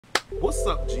What's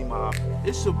up, G-Mob?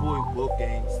 It's your boy Will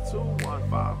Games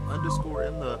 215_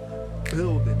 in the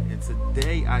building, and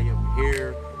today I am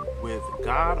here with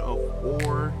God of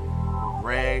War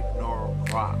Ragnarok.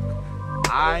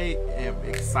 I am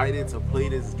excited to play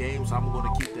this game, so I'm going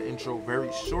to keep the intro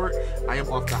very short. I am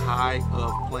off the high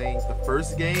of playing the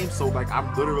first game, so like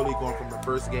I'm literally going from the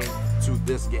first game to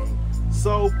this game.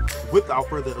 So without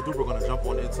further ado, we're going to jump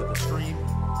on into the stream.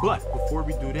 But before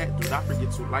we do that, do not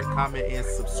forget to like, comment, and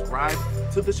subscribe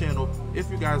to the channel if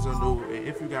you guys are new, and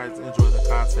if you guys enjoy the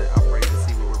content. I'm ready to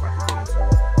see what we're about to get into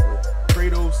with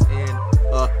Kratos and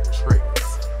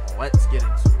Atreus. Let's get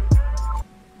into it.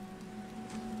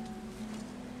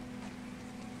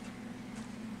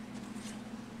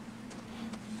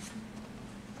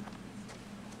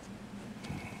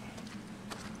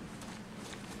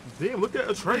 Damn, look at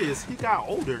Atreus. He got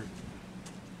older.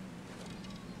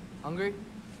 Hungry?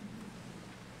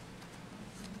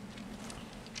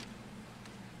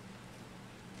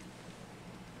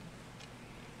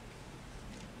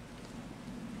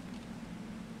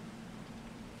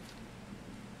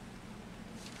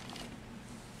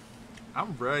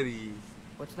 I'm ready.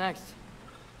 What's next?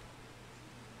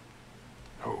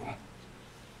 Oh.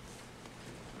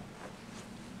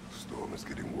 The storm is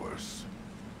getting worse.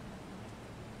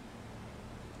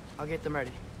 I'll get them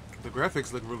ready. The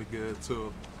graphics look really good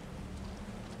too.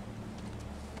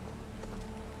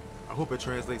 I hope it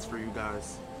translates for you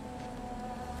guys.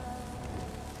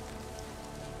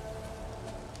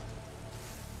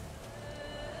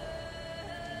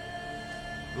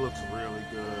 It looks really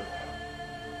good.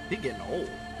 He getting old.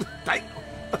 Damn.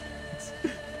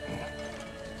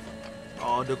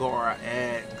 Oh, there go our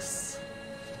eggs.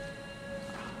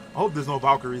 I hope there's no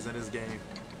Valkyries in this game.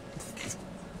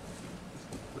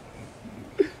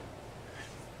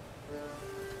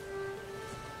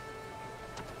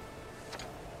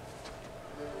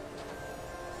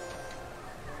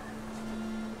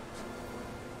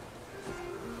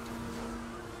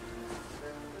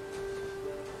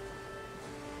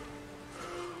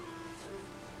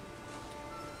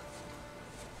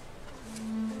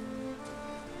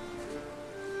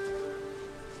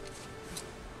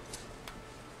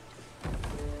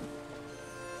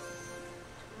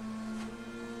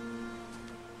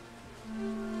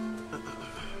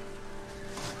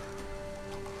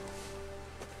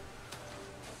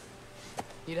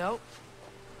 Need help?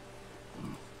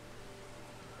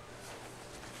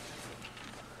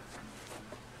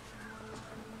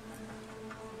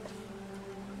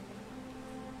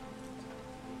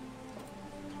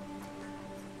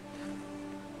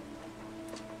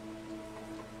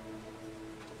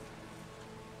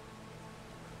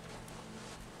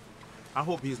 I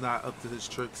hope he's not up to his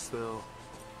tricks still.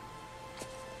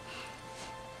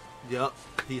 Yup,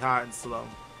 he hiding slow.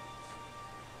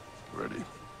 Ready?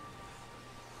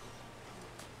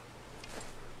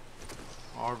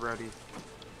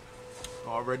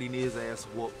 Already need his ass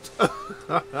whooped.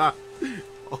 Oh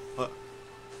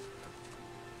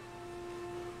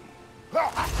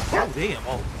damn!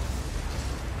 Oh.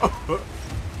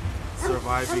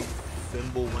 Surviving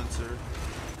Thimble Winter.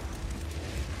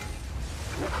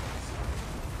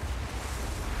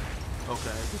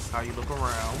 Okay, this is how you look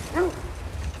around.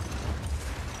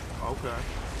 Okay.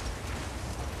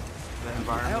 The I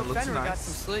environment hope looks Fenrir got nice.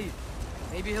 some sleep.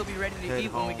 Maybe he'll be ready to Head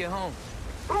eat when we home. get home.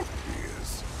 He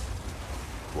is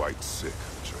quite sick,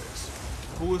 Atreus.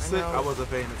 Who was sick? know, I wasn't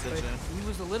paying But attention. he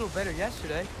was a little better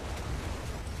yesterday.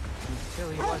 Until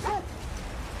he wasn't.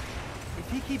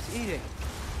 If he keeps eating,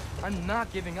 I'm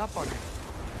not giving up on him.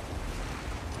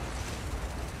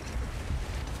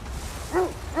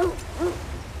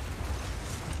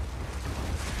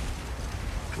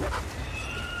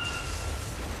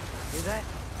 Hear that?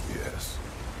 Yes.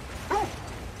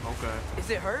 Okay. Is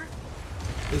it hurt?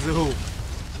 Is it who?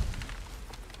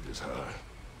 It is her.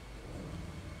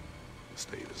 The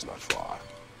state is not far.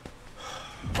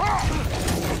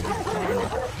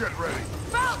 Get ready.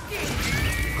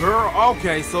 Girl,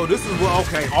 okay, so this is what,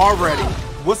 okay, already.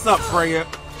 What's up, Freya?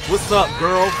 What's up,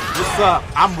 girl? What's up?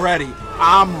 I'm ready.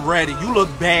 I'm ready. You look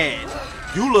bad.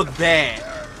 You look bad.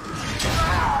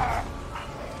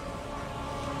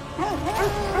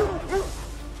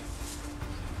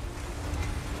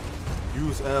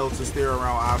 Use L to stare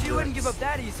around objects. She wouldn't give up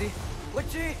that easy, would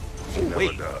she? She never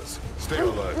Wait. does. Stay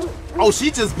alert. Oh, she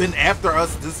just been after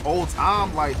us this whole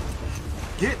time. Like,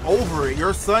 get over it.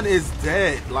 Your son is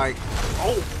dead. Like,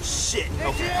 oh shit.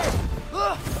 Okay.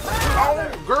 Oh,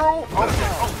 girl. Okay.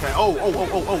 Okay. Oh.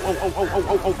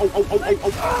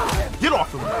 Get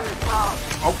off of me.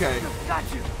 Okay. Got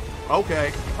you.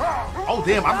 Okay. Oh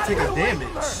damn, I'm taking damage.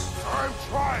 I'm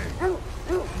trying.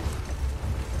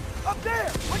 Up there!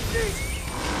 What tree?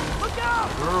 Look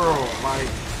out! Girl, like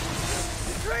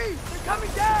The trees! They're coming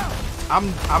down!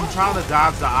 I'm trying to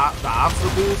dodge the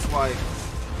obstacles, like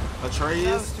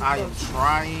Atreus. too I am close.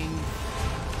 trying.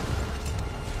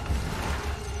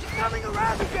 Coming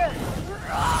around again!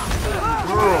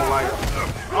 Girl, like,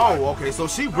 oh, okay, so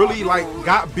she really like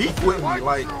got beef with me,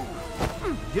 like,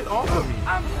 get off of me.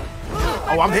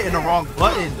 Oh, I'm hitting the wrong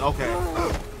button. Okay.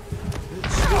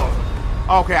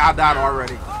 Okay, I died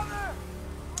already.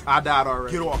 I died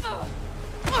already. Get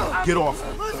off. Get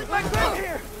off. Losing my grip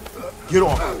here! Get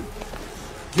off.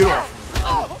 Get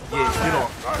off. Yeah, get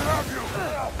off. I have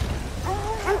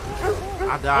you.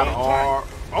 I died all.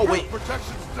 Oh wait.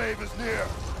 Protection stave is near.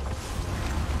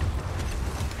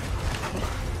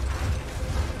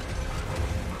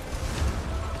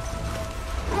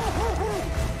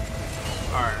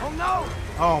 Alright. Oh no!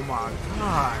 Oh my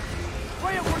god.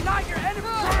 Freya, we're not your enemy!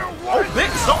 Oh,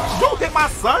 bitch, don't hit my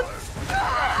son.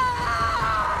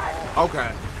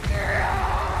 Okay.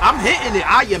 I'm hitting it.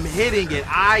 I am hitting it.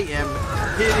 I am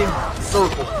hitting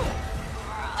circle.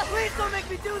 Please don't make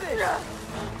me do this!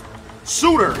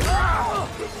 Shooter.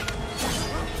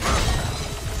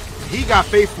 He got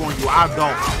faith on you. I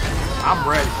don't. I'm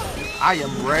ready. I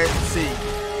am ready. See.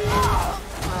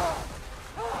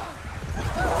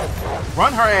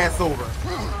 Run her ass over.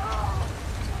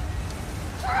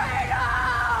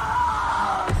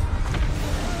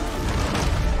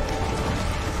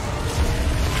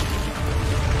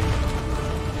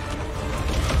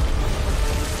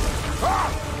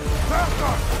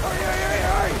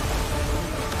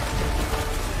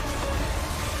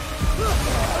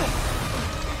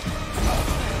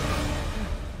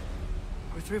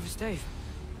 We're through for Stave.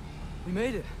 We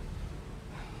made it.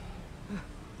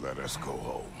 Let us go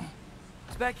home.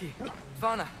 It's Becky.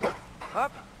 Fauna.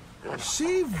 Up.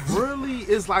 She really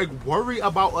is like worried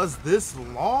about us this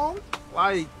long?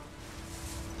 Like,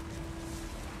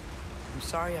 I'm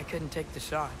sorry I couldn't take the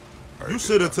shot. you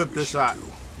should have took the shot.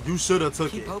 You should have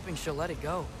took Keep it. hoping she'll let it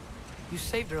go. You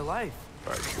saved her life.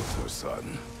 I killed her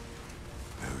son.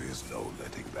 There is no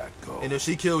letting that go. And if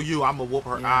she kill you, I'ma whoop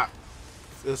her. Yeah.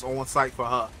 It's on sight for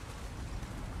her.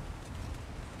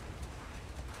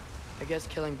 I guess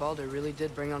killing Balder really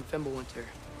did bring on Fimbulwinter.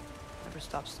 Never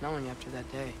stopped snowing after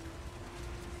that day.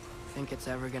 Think it's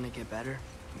ever gonna get better?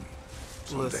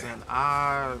 Someday. Listen,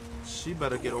 she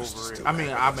better get Worst over it. still I mean,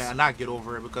 ahead of us. not get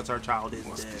over it because her child is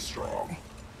Must be dead. strong.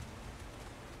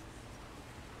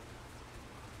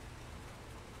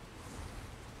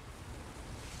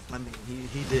 I mean,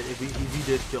 he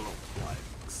did kill him. Like,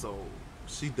 so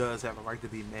she does have a right to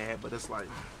be mad, but it's like,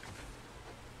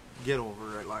 get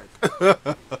over it. Like,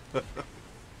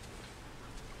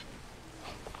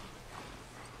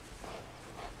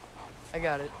 I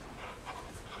got it.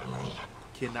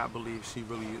 cannot believe she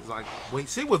really is like. Wait,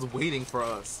 she was waiting for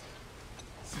us.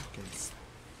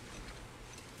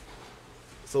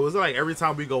 So is it like every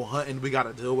time we go hunting, we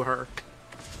gotta deal with her?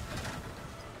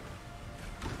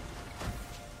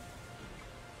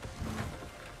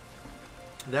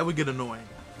 That would get annoying.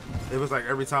 It was like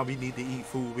every time we need to eat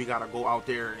food, we gotta go out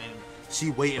there and she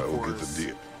waiting I will for get us. the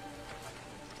deal.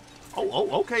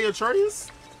 Oh, okay, Atreus.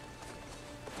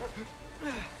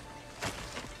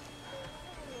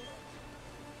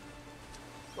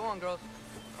 Go on, girls.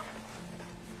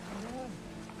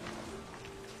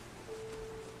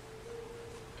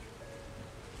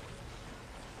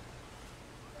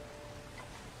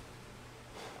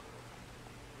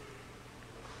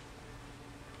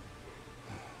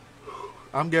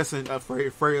 I'm guessing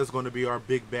Freya's going to be our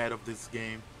big bad of this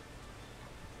game.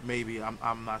 Maybe.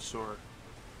 I'm not sure.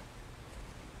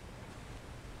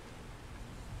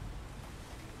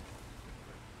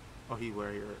 Oh, he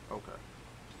were here. Okay.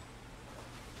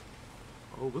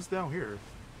 Oh, what's down here?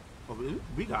 Oh,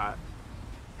 we got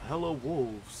hella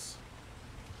wolves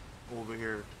over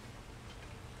here.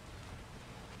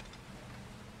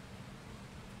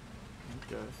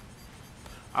 Okay.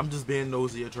 I'm just being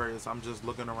nosy, Atreus. I'm just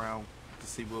looking around to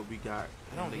see what we got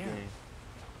I don't in the hear game. him.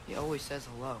 He always says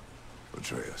hello.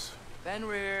 Atreus.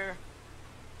 Fenrir.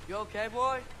 You okay,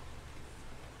 boy?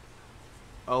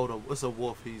 Oh, it's a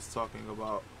wolf he's talking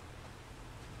about.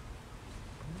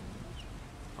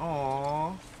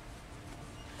 Aww.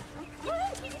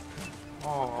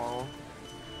 Aww.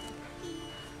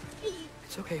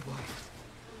 It's okay, boy.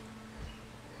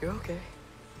 You're okay.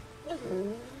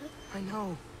 I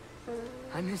know.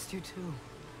 I missed you too.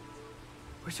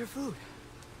 Where's your food?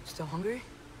 Still hungry?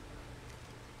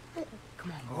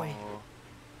 Come on, boy. Aw.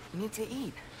 You need to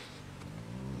eat.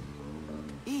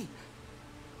 Eat.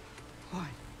 What?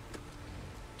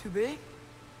 Too big?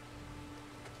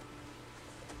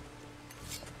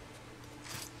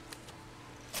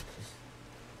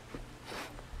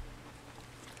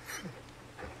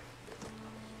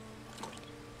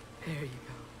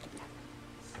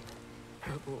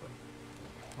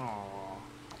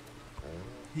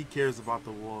 He cares about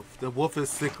the wolf. The wolf is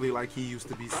sickly like he used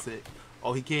to be sick.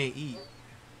 Oh, he can't eat.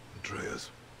 Atreus,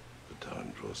 the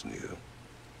time draws near.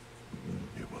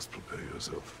 You must prepare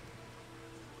yourself.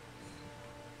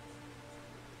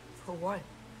 For what?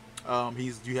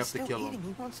 You have to Still kill eating. him.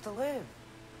 He wants to live.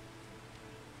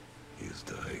 He is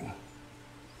dying.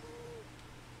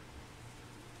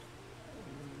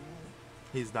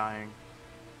 He's dying.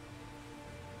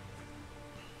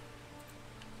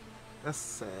 That's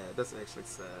sad. That's actually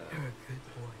sad. You're a good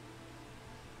boy.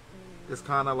 It's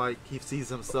kind of like he sees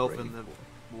himself in the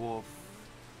wolf.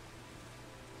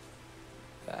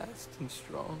 Fast and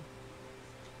strong.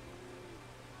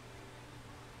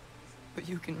 But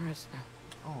you can rest now.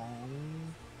 Oh,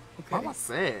 Okay? why am I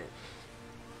sad?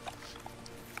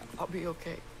 I'll be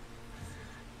okay.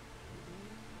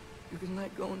 You can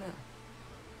let go now.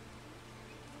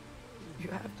 You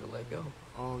have to let go.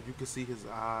 Oh, you can see his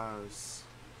eyes.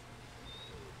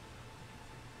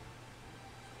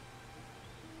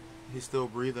 He's still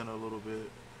breathing a little bit.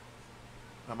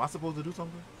 Am I supposed to do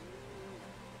something?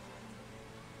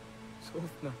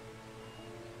 Sofna.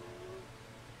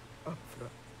 Afra.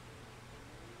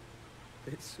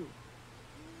 Jesu.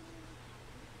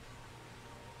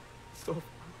 Sofna.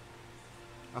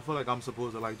 I feel like I'm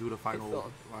supposed to like do the final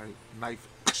thought. like knife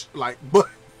like but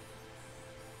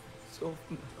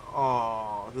Sofna.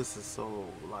 oh, this is so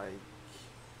like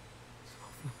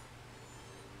Sofna.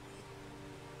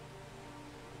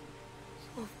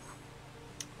 Sofna.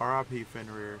 R.I.P.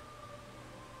 Fenrir.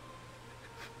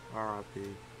 R.I.P.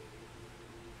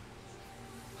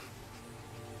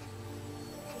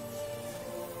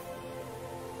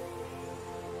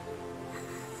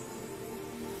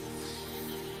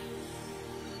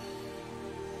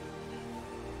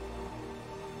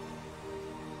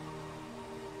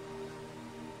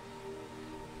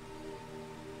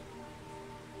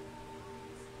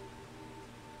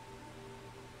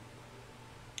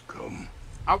 Come,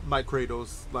 I'm like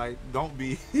Kratos, like don't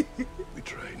be we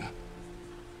train.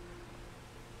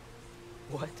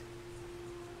 What?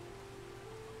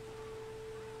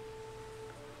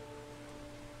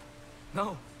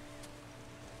 No.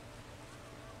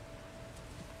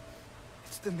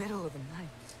 It's the middle of the night.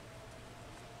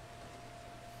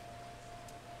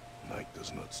 Night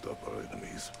does not stop our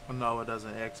enemies. No, it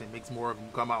doesn't actually. It makes more of them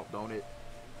come out, don't it?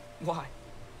 Why?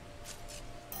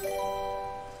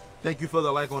 Thank you for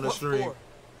the like on the What stream. for?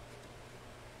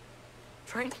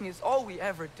 Training is all we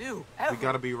ever do. Ever. We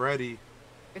gotta be ready.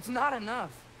 It's not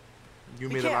enough. You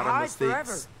We made a can't lot of hide mistakes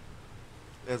forever.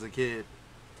 as a kid.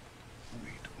 We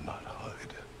do not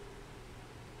hide.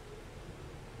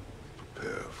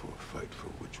 Prepare for a fight for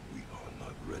which we are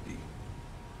not ready.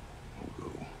 We'll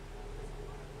go.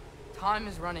 Time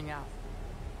is running out.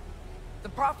 The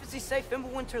prophecies say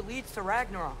Fimbulwinter leads to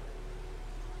Ragnarok.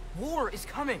 War is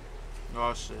coming.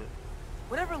 Oh shit.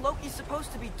 Whatever Loki's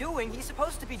supposed to be doing, he's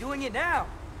supposed to be doing it now.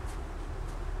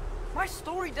 My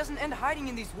story doesn't end hiding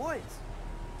in these woods.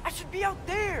 I should be out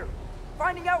there,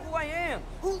 finding out who I am,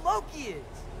 who Loki is.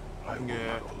 I will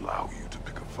Yeah. not allow you to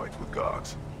pick a fight with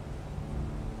gods.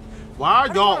 Why I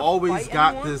don't y'all wanna always fight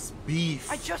got anyone. this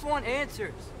beef? I just want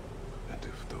answers. And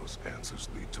if those answers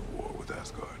lead to war with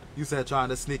Asgard, You said trying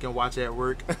to sneak and watch at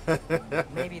work.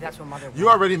 Maybe that's what Mother You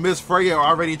wanted. already missed Freya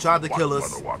already tried to what kill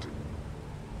us. Mother wanted.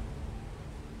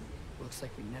 Looks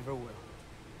like we never will.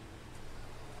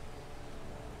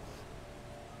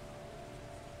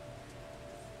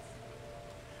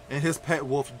 And his pet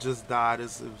wolf just died.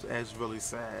 It's really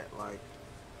sad. Like,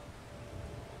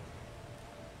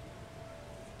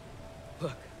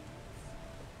 Look.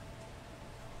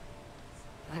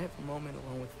 I have a moment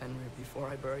alone with Fenrir before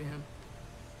I bury him.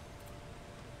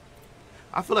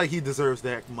 I feel like he deserves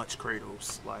that much,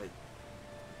 Kratos. Like,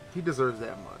 he deserves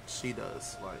that much. He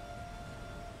does. Like,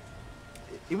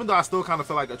 even though I still kind of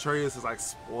feel like Atreus is like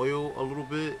spoiled a little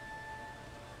bit.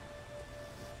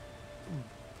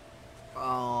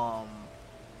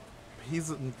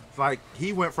 He's like,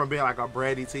 he went from being like a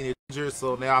bratty teenager,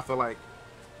 so now I feel like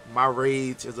my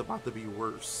rage is about to be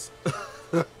worse.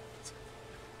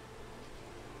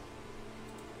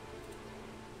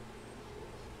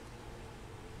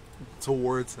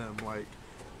 Towards him, like,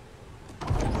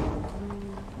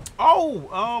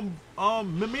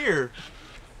 Mimir.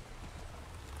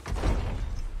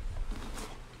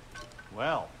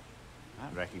 Well,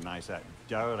 I recognize that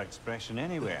dour expression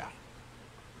anywhere.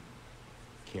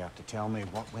 Care to tell me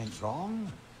what went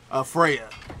wrong? Freya.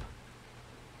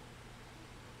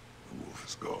 The wolf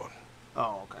is gone.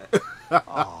 Oh, okay.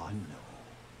 Oh,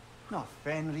 no. Not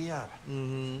Fenrir.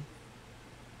 Mm-hmm.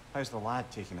 How's the lad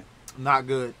taking it? Not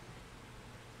good.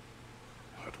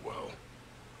 Not well.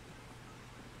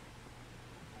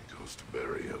 must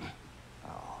bury him.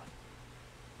 Oh,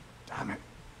 damn it.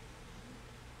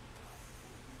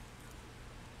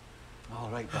 All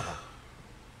right, brother.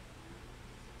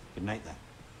 Good night, then.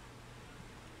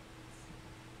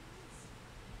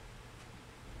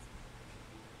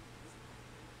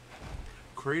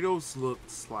 Kratos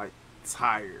looks like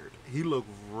tired. He looked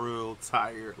real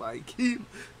tired. Like he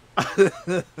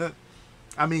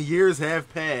I mean, years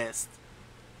have passed.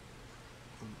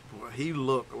 But he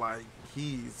looked like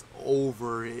he's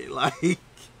over it.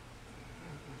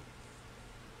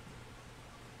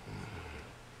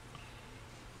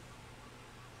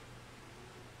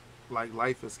 Like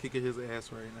life is kicking his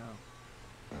ass right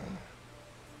now.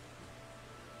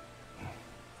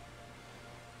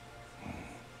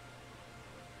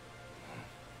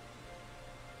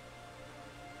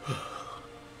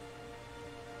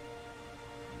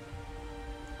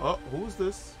 Oh, who's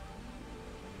this?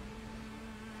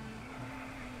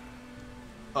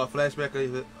 A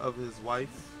flashback of his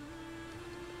wife.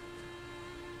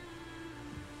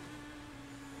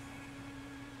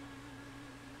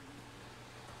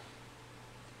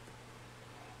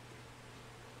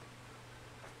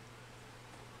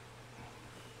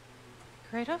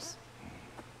 Kratos?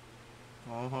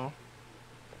 Uh-huh.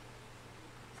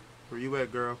 Where you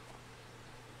at, girl?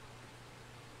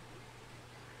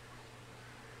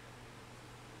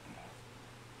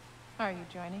 Are you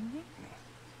joining me?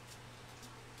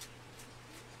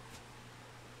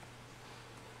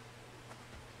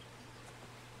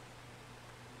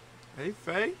 Hey,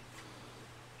 Faye.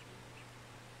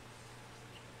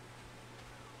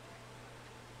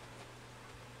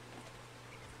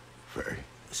 Faye,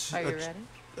 Are you ready?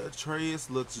 Atreus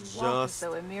looks You walk as just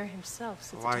though Emir himself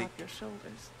sits like atop your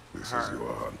shoulders. this her. is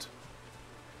your hunt.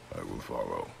 I will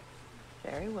follow.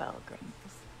 Very well, Grimm's.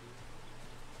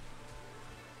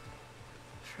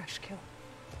 Fresh kill.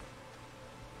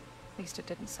 At least it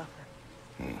didn't suffer.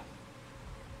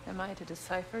 Am I to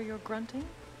decipher your grunting?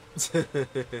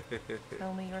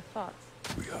 Tell me your thoughts.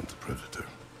 We hunt a predator.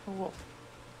 A wolf.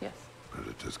 Yes.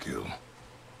 Predators kill.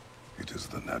 It is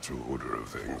the natural order of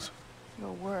things.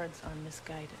 Your words are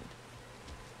misguided.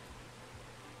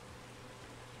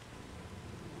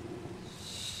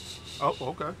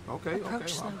 Oh, okay.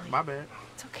 Approach slowly. My bad.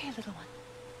 It's okay, little one.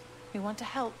 We want to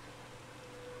help.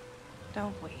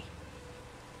 Don't we?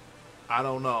 I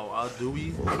don't know. Do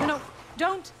we? No,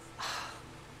 don't!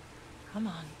 Come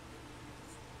on.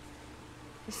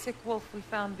 The sick wolf we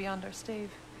found beyond our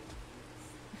stave.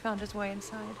 He found his way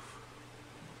inside.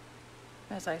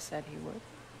 As I said he would.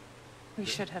 We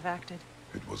should have acted.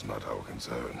 It was not our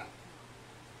concern.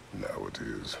 Now it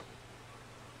is.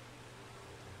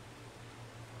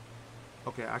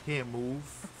 Okay, I can't move.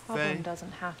 The problem Faye.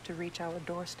 doesn't have to reach our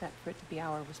doorstep for it to be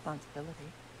our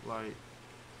responsibility. Like,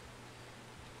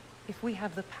 If we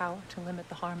have the power to limit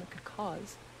the harm it could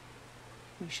cause,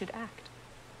 we should act.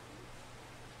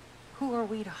 Who are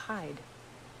we to hide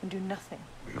and do nothing?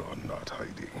 We are not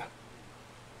hiding.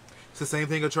 it's the same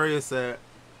thing Atreus said.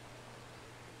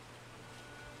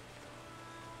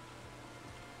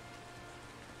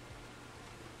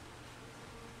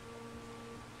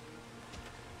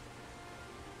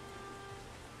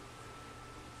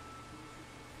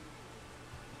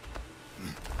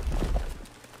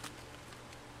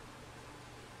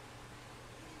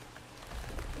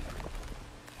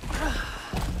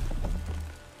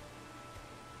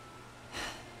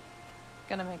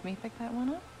 Gonna make me pick that one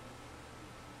up?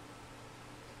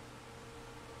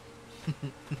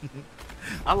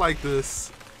 I like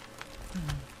this.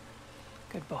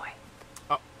 Good boy.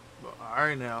 Oh, all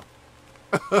right now.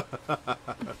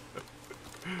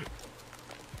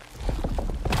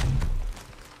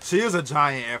 She is a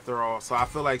giant after all, so I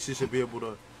feel like she should be able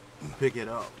to pick it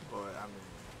up. But I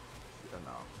mean, you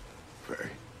know. Faye,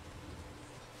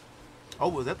 Oh,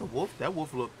 was that the wolf? That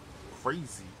wolf looked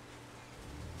crazy.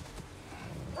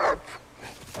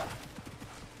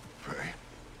 Faye.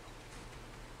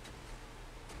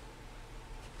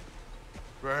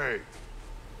 Faye.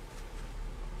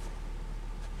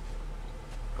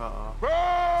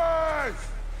 Faye!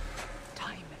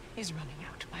 Time is running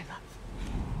out, my love.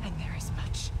 And there is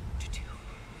much to do.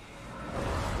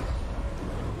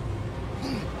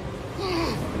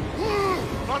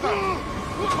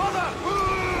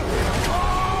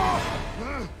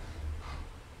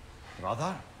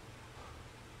 Brother?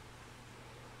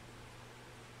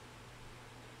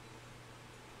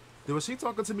 Was she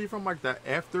talking to me from like that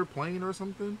after plane or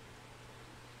something?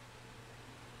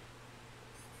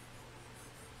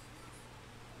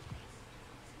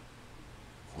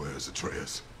 Where's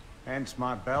Atreus? Hence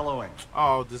my bellowing.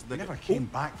 Oh, this He nigga. never came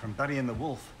back from burying the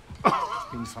wolf.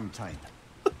 It's been some time.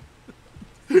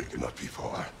 Cannot be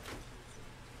far.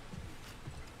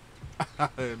 I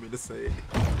didn't mean to say it.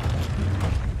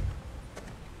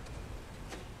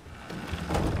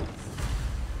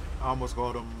 I almost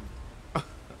called him.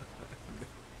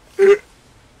 You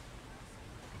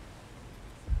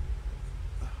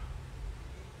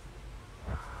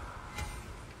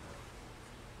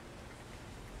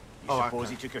suppose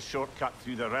he took a shortcut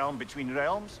through the realm between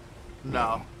realms?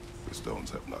 No. The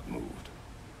stones have not moved.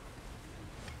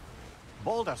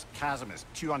 Baldur's Chasm is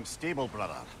too unstable,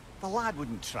 brother. The lad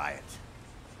wouldn't try it.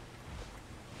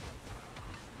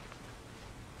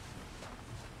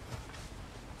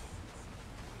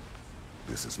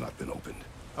 This has not been opened.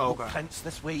 Oh, No okay. prints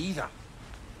this way either.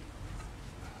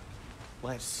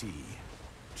 Let's see.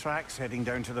 Tracks heading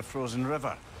down to the frozen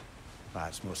river.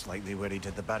 That's most likely where he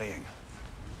did the burying.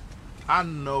 I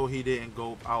know he didn't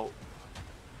go out.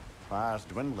 Fire's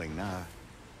dwindling now.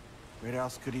 Where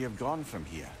else could he have gone from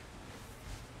here?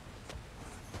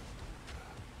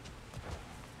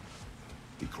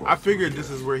 He crawled I through figured here. this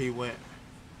is where he went.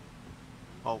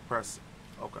 Oh, press.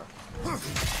 Okay.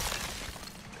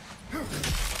 You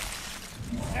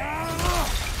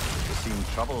seem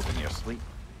troubled in your sleep,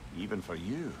 even for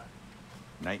you.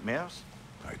 Nightmares?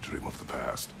 I dream of the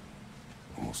past.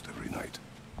 Almost every night.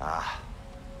 Ah,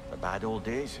 the bad old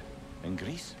days in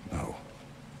Greece? No.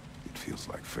 It feels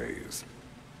like Freya's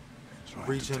trying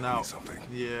Reaching to tell me out. something.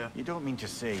 Yeah. You don't mean to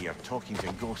say you're talking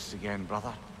to ghosts again,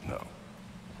 brother? No.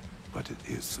 But it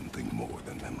is something more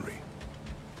than memory.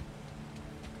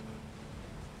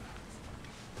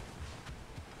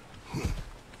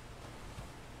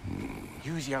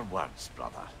 Use your words,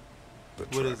 brother. The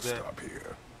What is tracks that? stop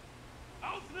here.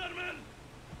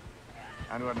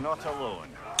 And we're not alone.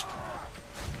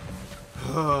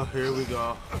 Here we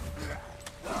go.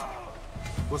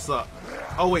 What's up?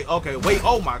 Oh, wait. Okay. Wait.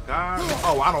 Oh, my God.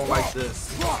 Oh, I don't like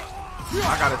this.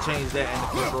 I got to change that in the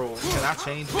controls. Can I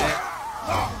change that?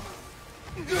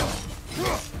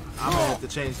 I'm going to have to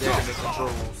change that in the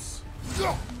controls.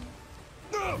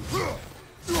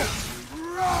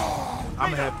 I'm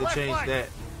going to have to change that.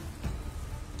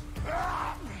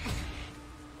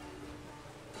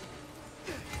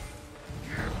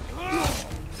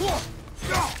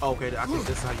 Okay, I think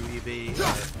that's how you evade.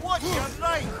 Watch your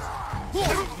right!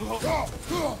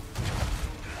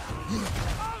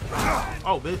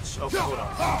 Oh, bitch. Okay, hold on.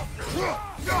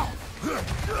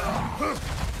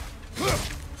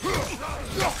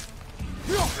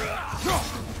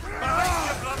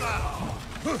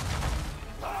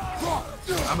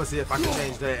 I'm gonna see if I can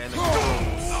change that in the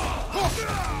controls.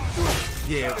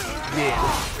 Yeah,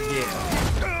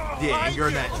 and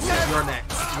you're next. You're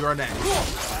next. You're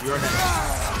next. You're next.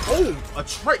 Oh, a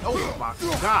trait. Oh my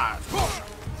God.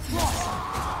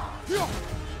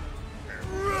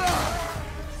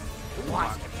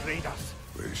 What? Raiders!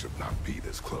 They should not be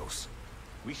this close.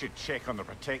 We should check on the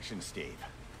protection stave.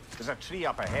 There's a tree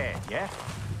up ahead, yeah?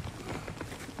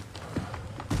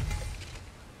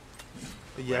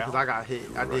 Yeah, because I got hit.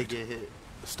 I You're did right. get hit.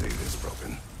 The stave is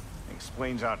broken.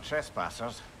 Explains our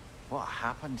trespassers. What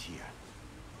happened here?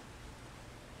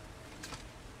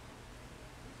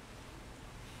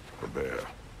 A bear.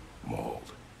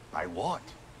 Mauled. By what?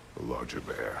 A larger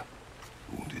bear.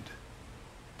 Wounded.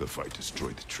 The fight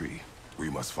destroyed the tree. We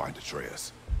must find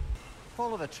Atreus.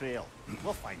 Follow the trail.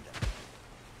 We'll find it.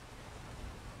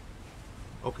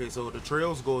 Okay, so the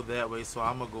trails go that way, so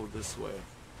I'm gonna go this way.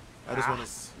 I just want to.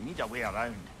 We need a way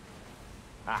around.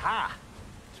 Aha!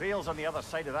 Trail's on the other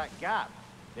side of that gap,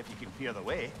 if you can clear the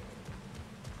way.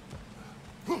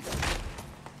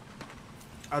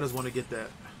 I just want to get that.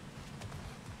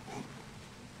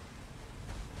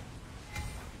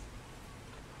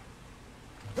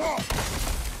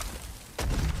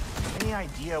 Any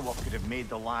idea what could have made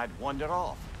the lad wander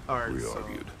off? All right, We so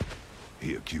argued.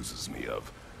 He accuses me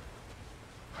of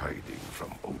hiding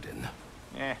from Odin.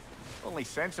 Only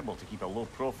sensible to keep a low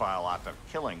profile after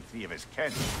killing 3 of his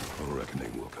kin. A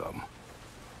reckoning will come.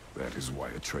 That is why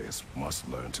Atreus must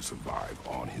learn to survive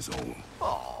on his own.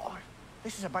 Oh,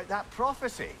 this is about that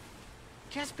prophecy.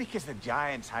 Just because the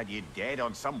giants had you dead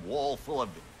on some wall full of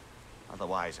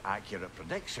otherwise accurate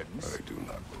predictions. I do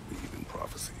not believe in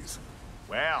prophecies.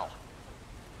 Well,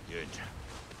 good.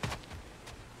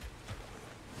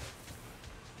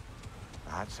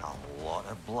 That's a lot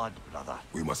of blood, brother.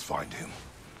 We must find him.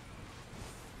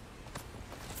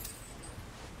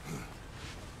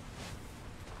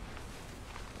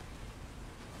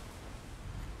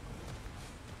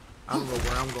 I don't know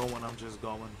where I'm going. I'm just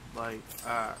going. Like,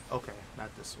 okay,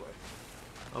 not this way.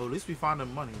 Oh, at least we found the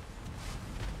money.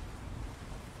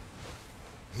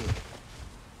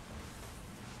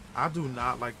 I do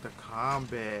not like the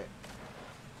combat.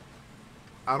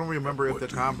 I don't remember if What the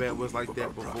do you combat was believe like that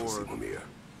about prophecy, before. Mimir?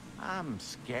 I'm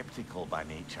skeptical by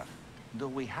nature, though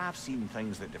we have seen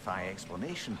things that defy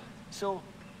explanation. So,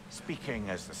 speaking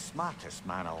as the smartest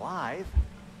man alive,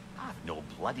 I've no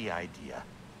bloody idea.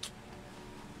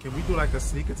 Can we do like a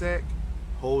sneak attack?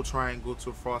 Hold triangle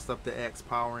to frost up the axe,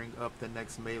 powering up the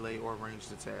next melee or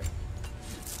ranged attack.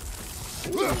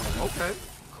 Ooh, okay.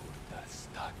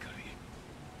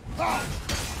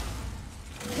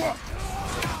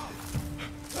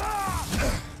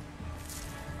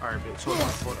 Alright, bitch.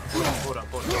 Hold up.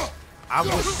 I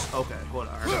wish. Okay, hold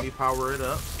on. Alright, let me power it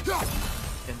up.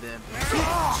 And then.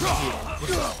 Yeah,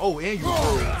 what's up? Oh, and you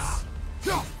froze.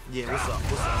 Yeah, what's up?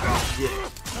 Yeah.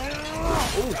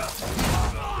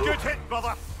 Ooh. Good hit,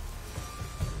 brother!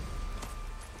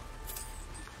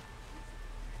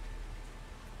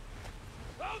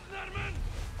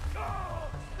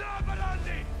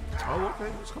 Oh,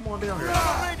 okay. Just come on down here.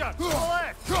 Raider, to the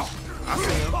left!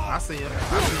 I see him.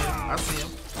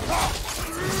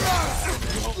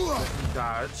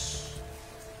 Dodge.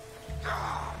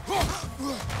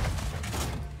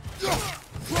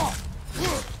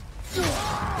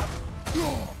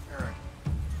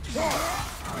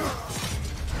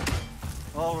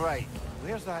 All right,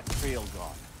 where's that trail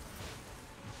gone?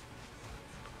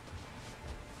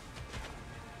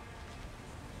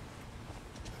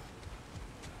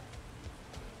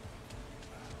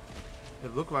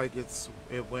 It looked like it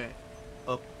went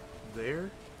up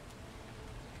there.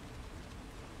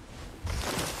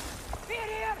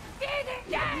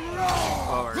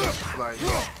 Or like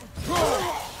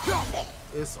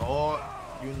it's all,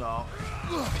 you know.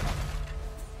 Ooh,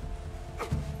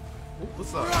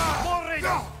 what's up? More raiders!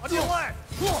 On your left!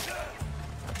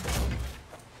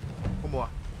 Come on,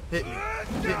 hit me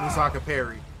so I can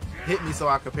parry. Hit me so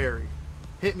I can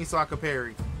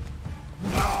parry.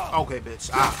 Okay, bitch.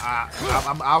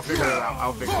 I'll figure it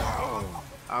out.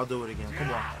 I'll do it again.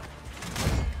 Come on.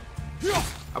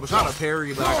 I was trying to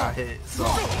parry, but I got hit. So.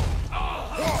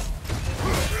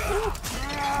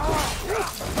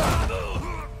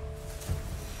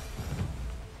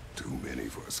 Too many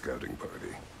for a scouting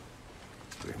party.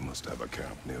 They must have a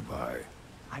camp nearby.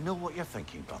 I know what you're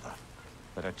thinking, brother.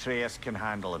 But Atreus can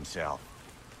handle himself.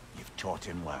 You've taught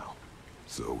him well.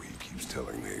 So he keeps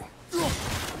telling me.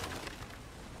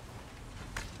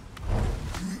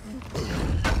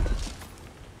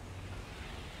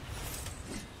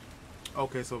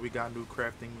 Okay, so we got new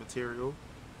crafting material.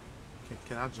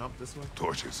 Can I jump this way?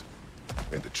 Torches.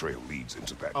 And the trail leads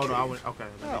into that Oh no, cave. I went. Okay,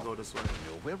 let me go this way.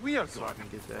 Know where we are So I going. can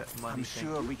get that money. I'm Thank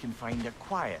sure you. we can find a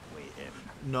quiet way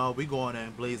in. No, we going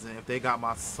in blazing. If they got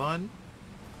my son,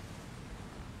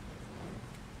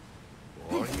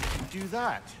 Or you can do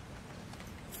that.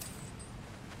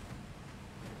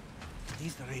 Are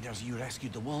these the raiders you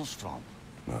rescued the wolves from?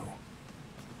 No.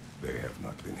 They have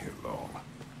not been here long.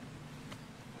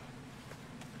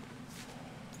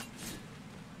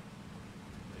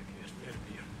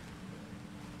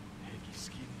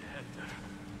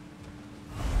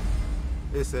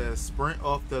 it says sprint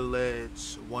off the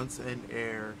ledge once in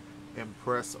air and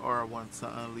press R1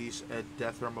 to unleash a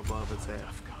death from above attack.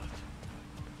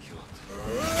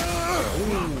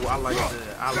 Ooh, I like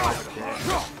that.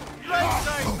 Right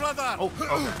side, brother! Oh,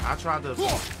 okay. I tried to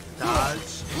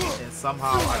dodge and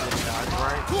somehow I didn't dodge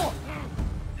right.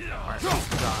 Alright,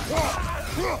 dodge.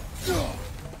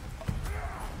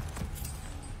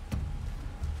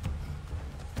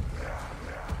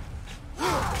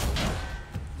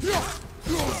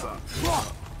 What's up?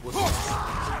 What's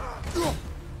up?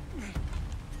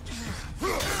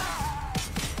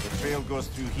 The trail goes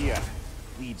through here.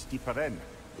 Leads deeper in.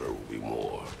 There will be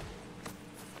more.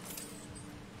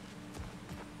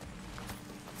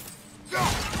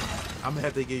 I'm gonna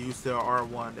have to get used to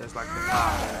R1. That's like the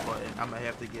power button. I'm gonna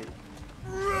have to get.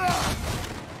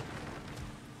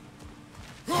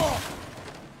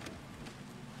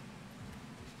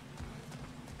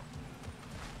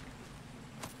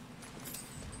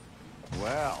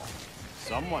 Well,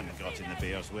 someone got in the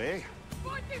bear's way.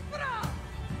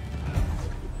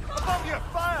 Above you,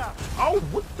 fire! Oh,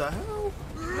 what the hell?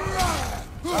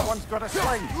 That one's got a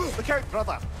sling. Look out,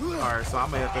 brother. Alright, so I'm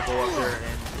gonna have to go up there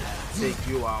and take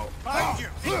you out. Behind you,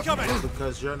 incoming!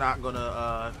 Because you're not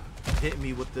gonna hit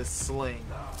me with this sling.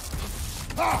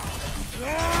 Yeah.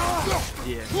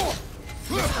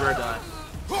 You're done.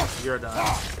 You're done.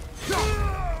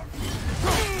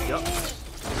 Yep.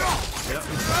 Yep.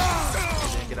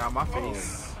 Then get out of my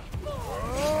face.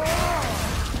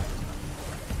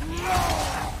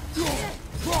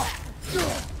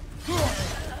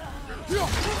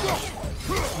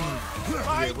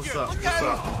 Yeah, what's up? What's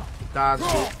up? Dodge it.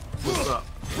 What's up?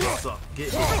 What's up? Get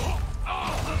it.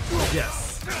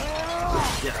 Yes.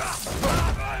 Yes.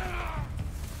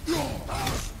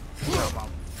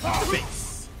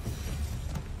 Face.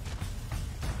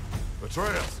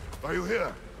 Atreus, are you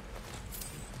here?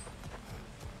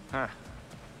 Huh.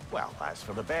 Well, that's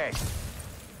for the best.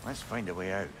 Let's find a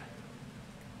way out.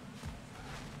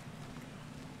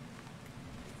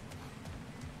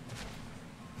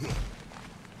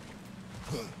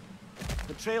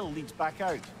 The trail leads back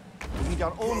out. We need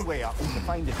our own way up to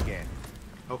find it again.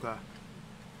 Okay.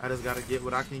 I just gotta get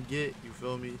what I can get, you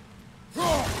feel me?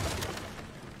 Alright,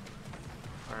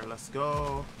 let's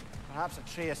go. Perhaps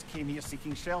Atreus came here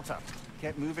seeking shelter.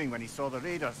 Kept moving when he saw the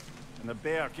raiders, and the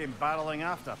bear came barreling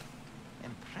after.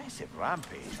 Impressive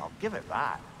rampage, I'll give it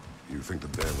that. You think the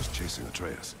bear was chasing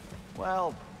Atreus?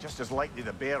 Well, just as likely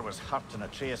the bear was hurt and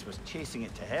Atreus was chasing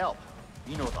it to help.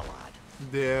 You know the lad.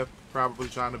 They're probably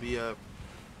trying to be a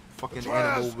fucking Atreus,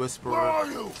 animal whisperer. where are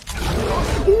you?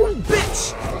 Ooh,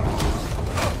 bitch!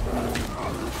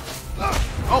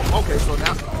 Oh, okay, so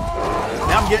now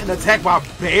I'm getting attacked by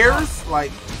bears?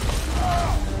 Like,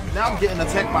 now I'm getting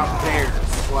attacked by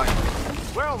bears. Like,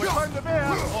 Well, we found the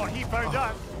bear, or he found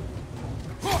us.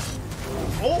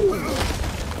 oh!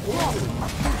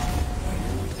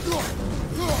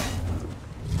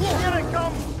 Here it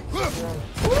comes!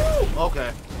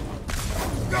 Okay.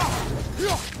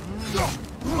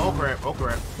 Oh crap, oh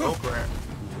crap, oh crap.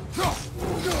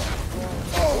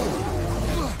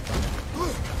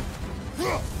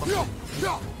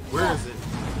 Where is it?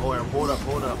 Oh, wait, hold up,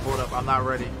 hold up, hold up. I'm not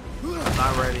ready. I'm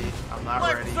not ready. I'm not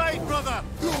Left ready. side, brother!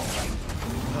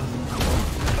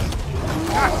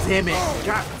 God damn it.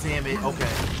 God damn it. Okay.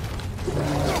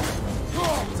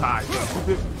 Die.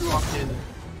 Stupid fucking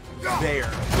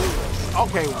bear.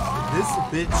 Okay, this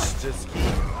bitch just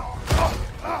keep.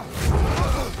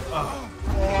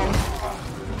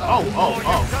 Oh.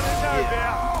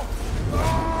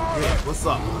 Yeah, what's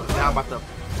up? Now I'm about to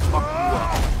fuck you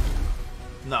up.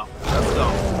 No, let's go.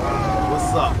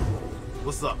 What's up?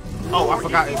 What's up? Oh, I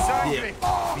forgot it's, yeah.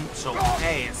 Beat your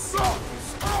ass.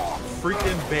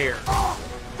 Freaking bear.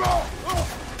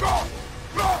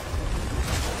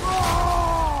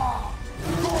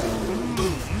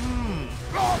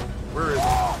 Where is it?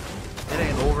 It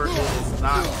ain't over. It is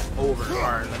not over.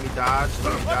 Alright, let me dodge.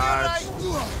 Let me dodge. Let me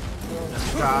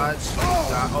dodge. Let me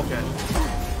dodge. Okay.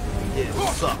 Yeah,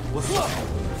 what's up? What's up?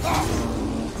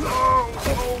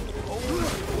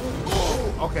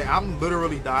 Okay, I'm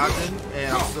literally dodging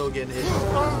and I'm still getting hit.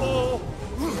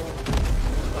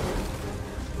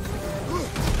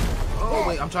 Oh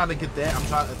wait, I'm trying to get that. I'm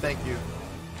trying to thank you.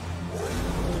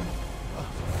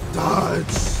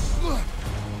 Dodge.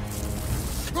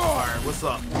 Alright, what's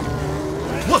up?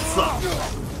 What's up?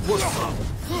 What's up?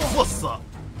 What's up?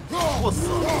 What's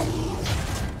up?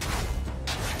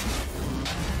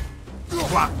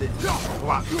 Blocked it.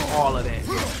 Blocked all of that.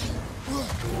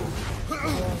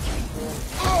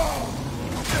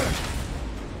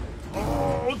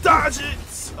 Oh, dodge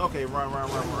it! Okay, run.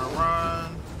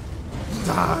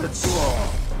 Dodge.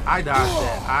 I dodged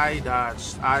that. I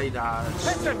dodged.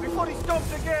 Hit him before he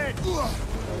stops again!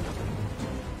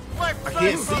 I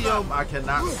can't see him. I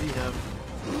cannot see him.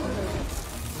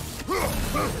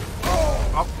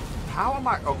 Oh, how am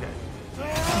I? Okay.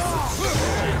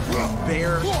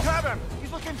 Bear. Grab him!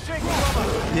 He's looking shaky,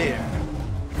 brother! Yeah.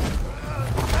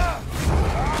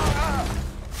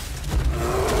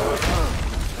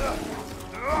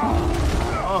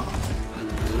 Oh.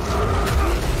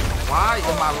 Why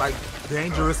am I like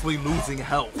dangerously losing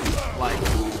health? Like,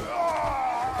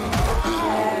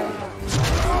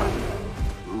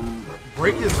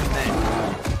 break his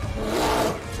neck.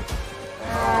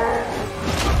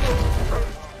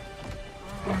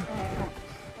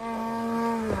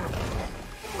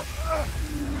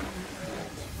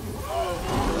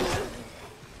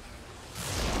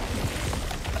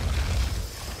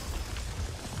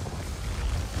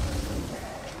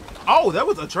 Oh, that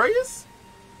was Atreus?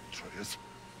 Atreus?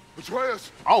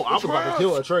 Atreus! Oh, I was about to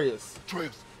kill Atreus.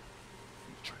 Atreus!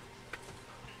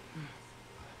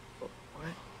 What?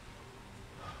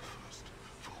 First,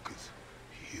 focus.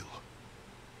 Heal.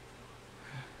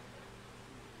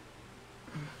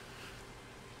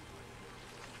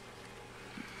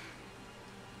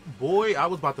 Boy, I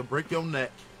was about to break your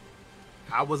neck.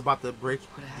 I was about to break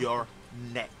your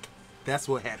neck. That's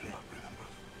what happened.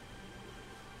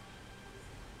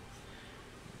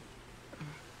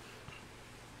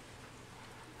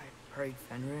 I prayed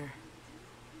Fenrir.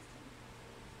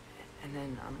 And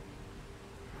then I'm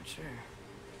not sure.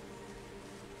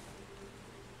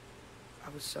 I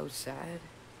was so sad,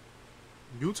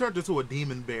 You turned into a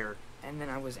demon bear. and then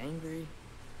I was angry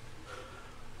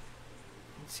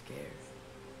and scared.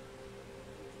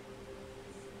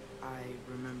 I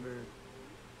remember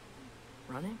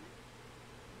running.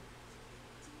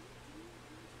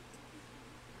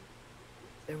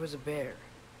 There was a bear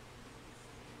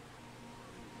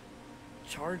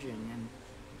charging, and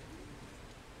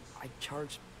I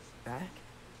charged back.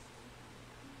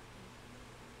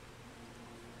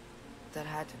 That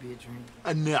had to be a dream.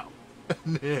 No.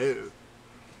 No.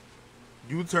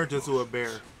 You turned into a bear.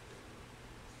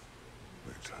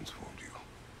 They transformed you.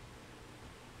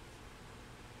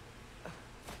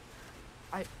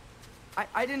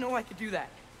 I didn't know I could do that.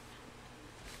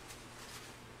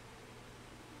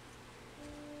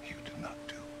 You did not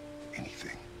do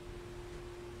anything.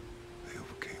 They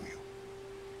overcame you.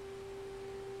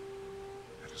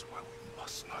 That is why we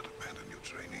must not abandon your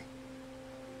training.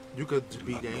 You could You do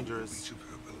be not know the dangerous. reach of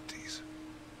your abilities.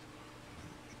 You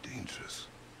would be dangerous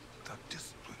without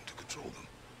discipline to control them.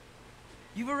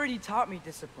 You've already taught me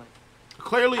discipline.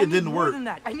 Clearly, I it need didn't more work. than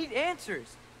that. I need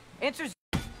answers. Answers.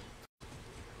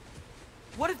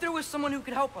 What if there was someone who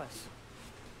could help us?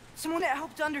 Someone that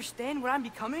helped to understand what I'm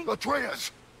becoming? Atreus!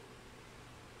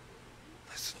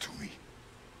 Listen to me.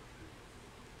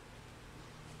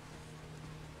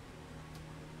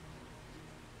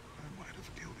 I might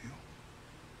have killed you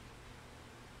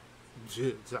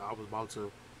Shit, I was about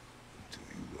to. until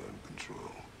you learn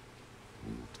control.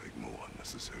 You will take no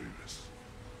unnecessary risks.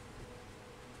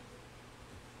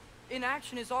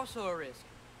 Inaction is also a risk.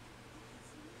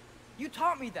 You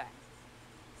taught me that.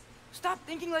 Stop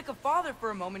thinking like a father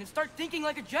for a moment and start thinking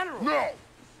like a general. No!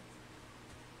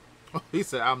 He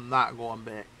said, I'm not going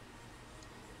back.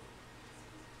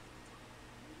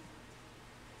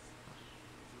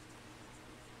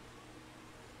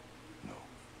 No.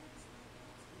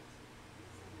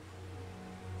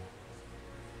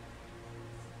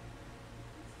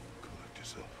 Collect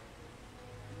yourself.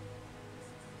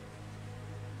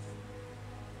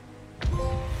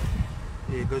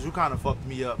 Yeah, because you kind of fucked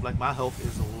me up. Like, my health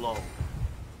is low.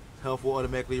 Health will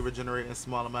automatically regenerate in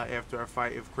small amount after a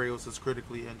fight if Kratos is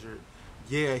critically injured.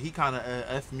 Yeah, he kind of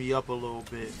effed me up a little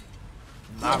bit.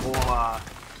 Not gonna lie.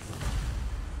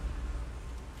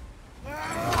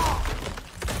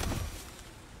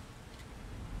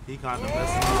 He kind of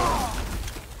messed me up.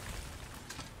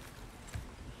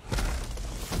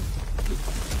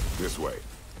 This way.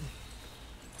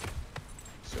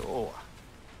 So,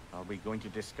 are we going to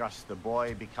discuss the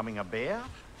boy becoming a bear?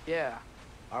 Yeah,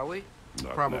 are we?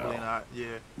 Not Probably now. not,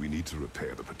 yeah. We need to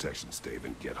repair the protection stave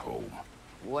and get home.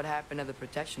 What happened to the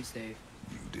protection stave?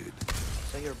 You did.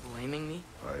 So you're blaming me?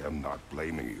 I am not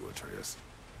blaming you, Atreus.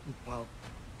 Well,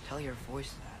 tell your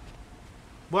voice that.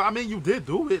 Well, I mean, you did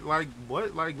do it. Like,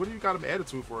 what? Like, what do you got an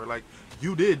attitude for? Like,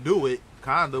 you did do it,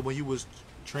 kinda, when you was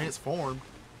transformed.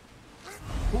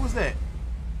 Who was that?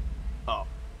 Oh.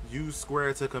 Use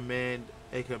square to command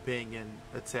a companion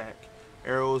attack.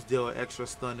 Arrows deal an extra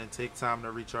stun and take time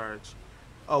to recharge.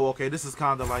 Oh, okay. This is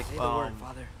kind of like, Say the word,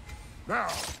 Father. Now!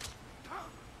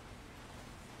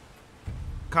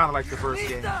 kind of like the first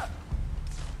game.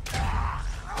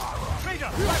 Freya,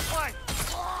 left flank!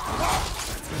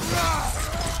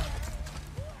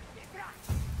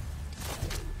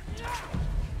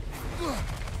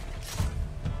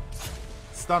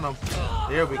 Stun him.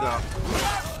 There we go.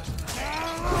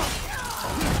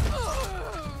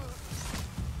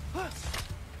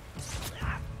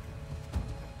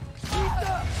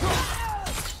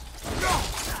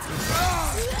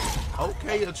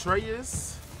 Okay,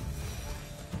 Atreus.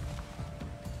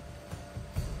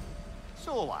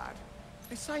 So, lad,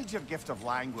 besides your gift of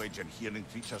language and hearing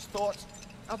creatures' thoughts,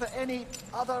 are there any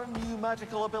other new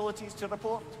magical abilities to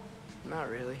report? Not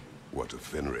really. What of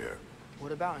Fenrir?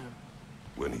 What about him?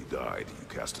 When he died, you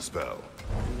cast a spell.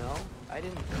 No, I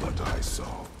didn't. But I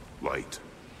saw light.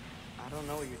 I don't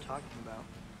know what you're talking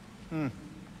about.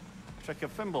 Trick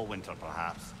of Fimbulwinter,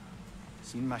 perhaps.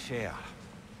 Seen my share.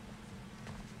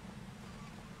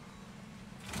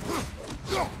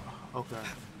 Okay.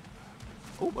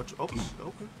 Oh, but okay.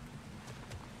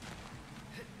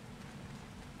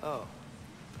 Oh,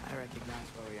 I recognize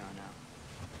where we are now.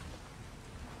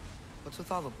 What's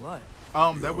with all the blood?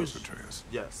 That was Atreus.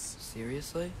 yes.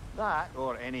 Seriously? That,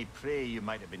 or any prey you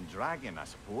might have been dragging, I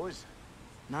suppose.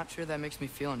 Not sure that makes me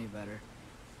feel any better.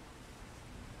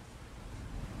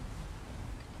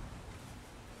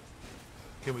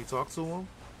 Can we talk to him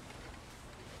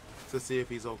to see if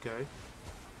he's okay?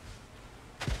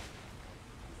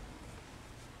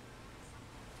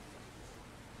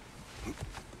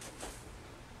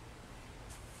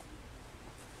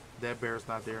 That bear's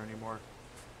not there anymore.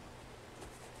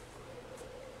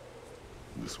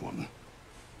 This one.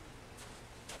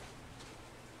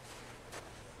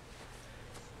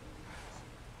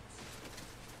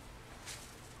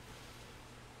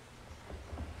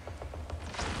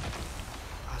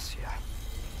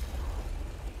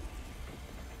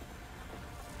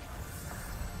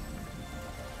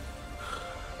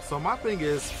 So my thing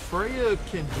is, Freya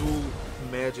can do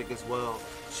magic as well.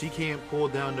 She can't pull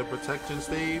down the protection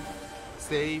stave.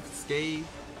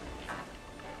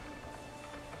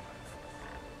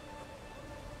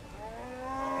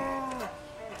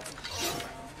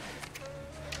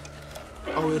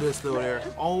 Oh, it is still there.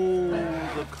 Oh,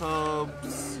 the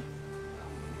cubs.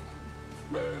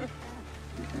 I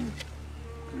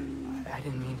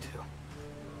didn't mean to.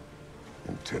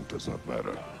 Intent does not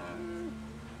matter.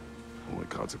 Only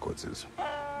consequences.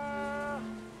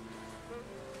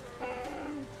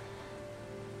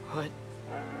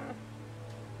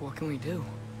 What can we do?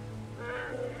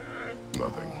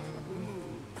 Nothing.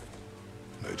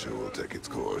 Nature will take its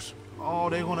course. Oh,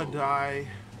 they're gonna die.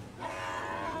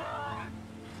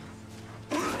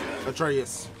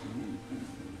 Atreus.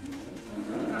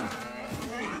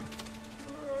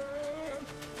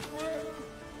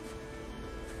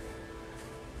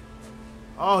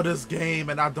 Oh, this game,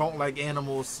 and I don't like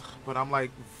animals, but I'm like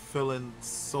feeling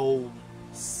so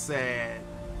sad.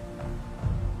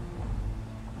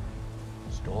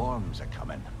 Storms are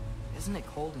coming. Isn't it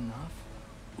cold enough?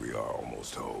 We are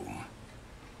almost home.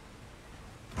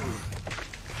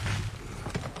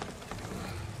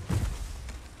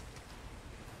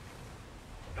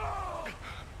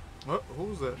 What?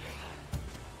 Who's that?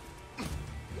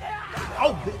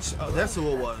 Oh, bitch! Oh, that's who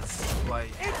it was.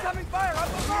 Like, Incoming fire up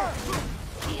above!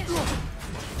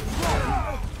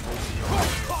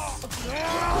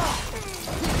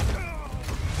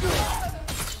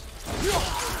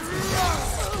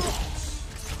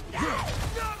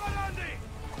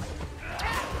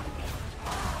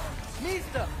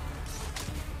 Mista!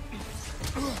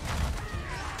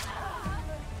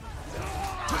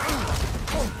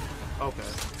 okay.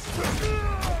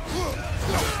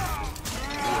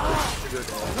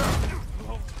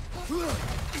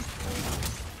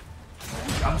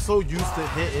 I'm so used to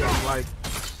hitting like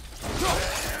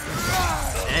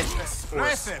X or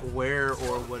square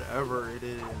or whatever it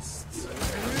is.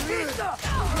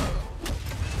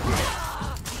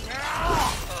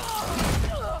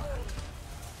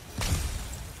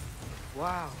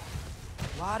 Wow.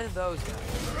 A lot of those guys.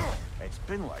 It's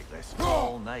been like this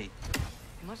all night.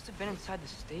 It must have been inside the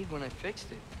stave when I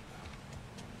fixed it.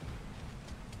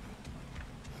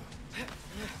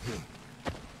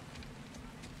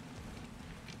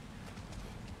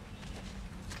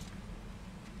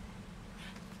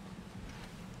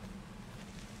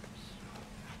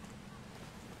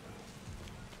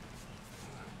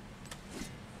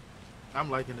 I'm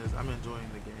liking this. I'm enjoying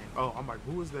the game. Oh, I'm like,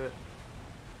 who is that?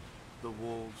 The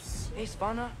wolves. Hey,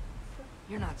 Spanna,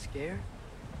 you're not scared.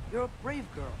 You're a brave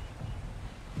girl.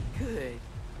 Good.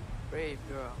 Brave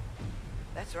girl.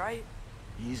 That's right.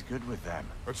 He's good with them.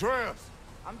 Atreus!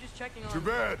 I'm just checking on... To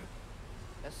bed!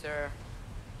 Yes, sir.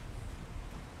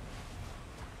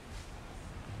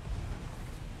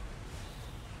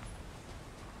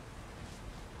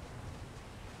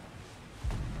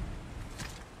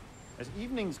 As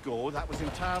evenings go, that was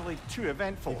entirely too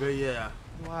eventful. Yeah.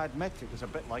 Though I admit it was a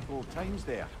bit like old times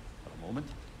there, for a moment.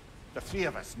 The three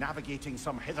of us navigating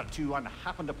some hitherto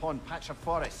unhappened upon patch of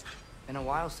forest. Been a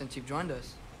while since you've joined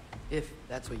us. If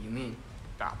that's what you mean.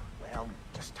 Ah, well,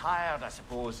 just tired, I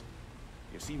suppose.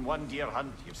 You've seen one deer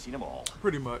hunt, you've seen them all.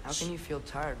 Pretty much. How can you feel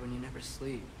tired when you never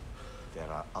sleep? There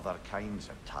are other kinds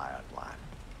of tired, lad.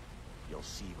 You'll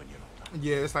see when you're older.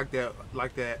 Yeah, it's like that.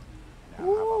 Like that. Now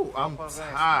Ooh, have a I'm proper rest,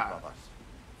 tired. brothers.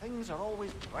 Things are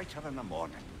always brighter in the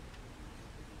morning.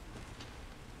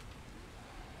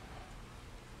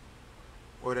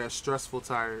 Or that stressful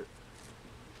tired.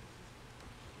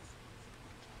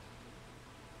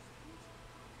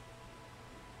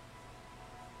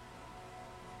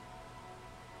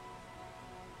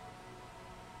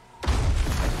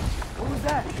 What was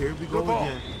that? Here we go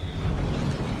again.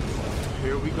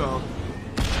 Here we go.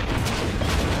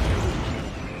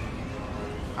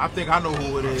 I think I know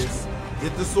who it is.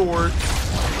 Get the sword.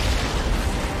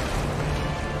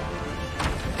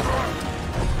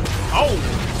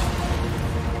 Oh!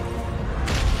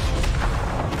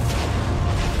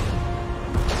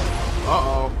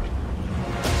 Uh-oh.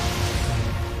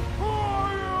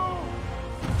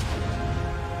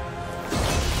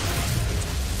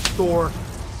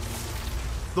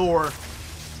 Thor.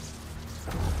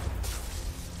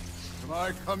 Can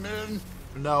I come in?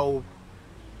 No.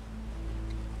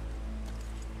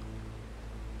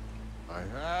 I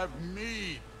have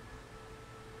need.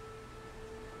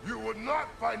 You would not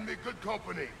find me good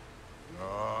company.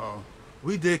 No.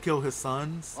 We did kill his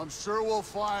sons. I'm sure we'll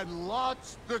find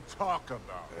lots to talk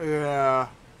about. Yeah.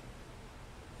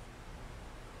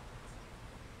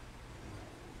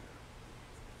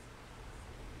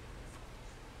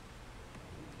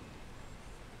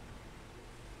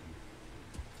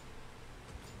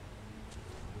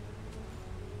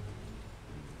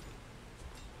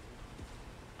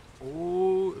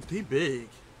 He big.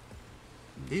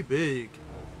 He big.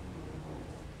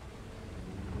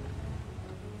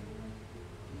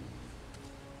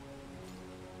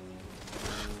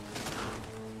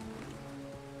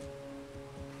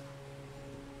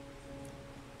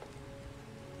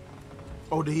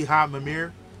 Oh, did he hide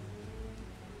Mimir?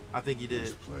 I think he did.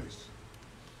 This place.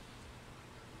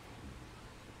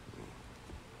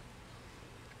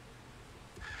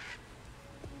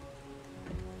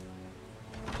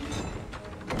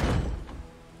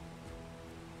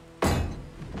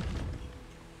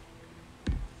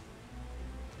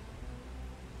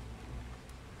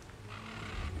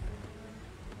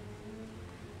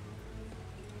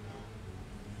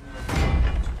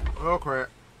 Oh crap.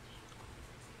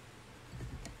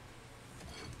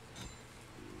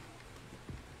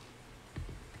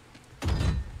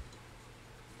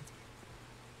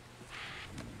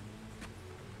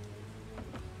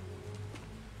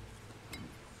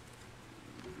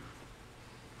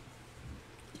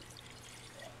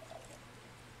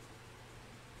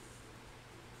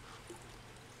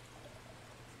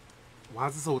 Why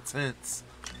is it so tense?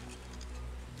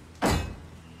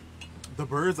 The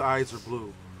bird's eyes are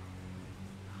blue.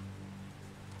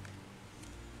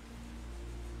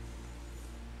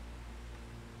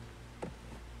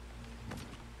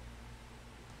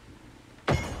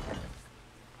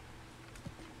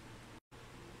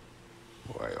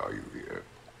 Why are you here?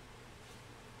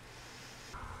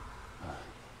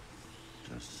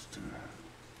 Just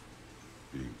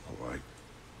being polite.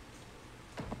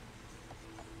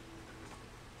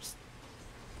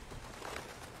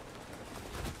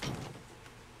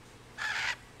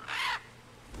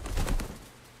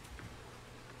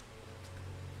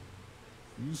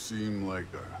 You seem like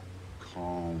a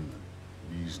calm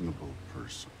and reasonable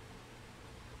person.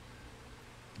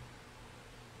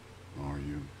 Are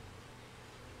you?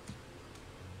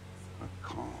 A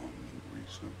calm and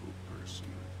reasonable person.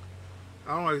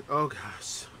 I don't like. Oh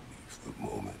gosh. If the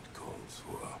moment calls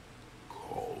for a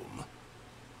calm.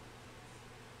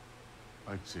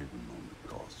 I'd say the moment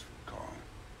calls for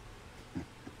calm.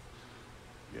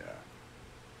 Yeah.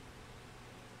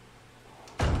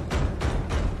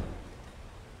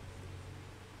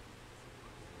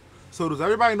 So does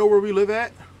everybody know where we live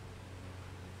at?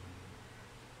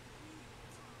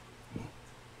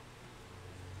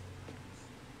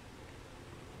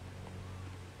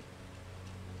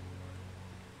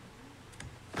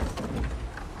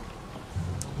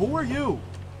 Who are you?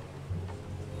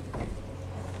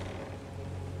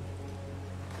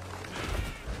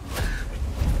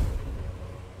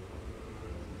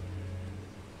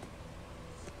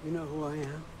 You know who I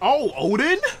am? Oh,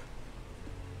 Odin?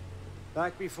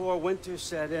 Back before winter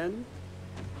set in,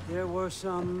 there were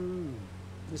some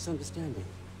misunderstandings.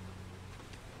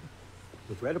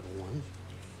 Regrettable ones.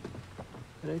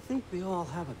 But I think we all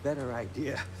have a better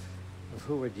idea of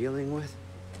who we're dealing with.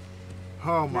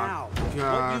 Oh my Now,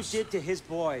 gosh. what you did to his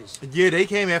boys. Yeah, they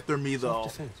came after me though.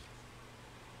 Self-defense.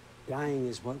 Dying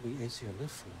is what we Aesir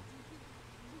live for.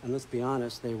 And let's be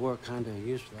honest, they were kind of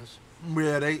useless.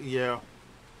 Yeah.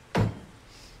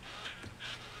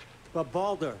 But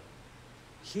Baldur,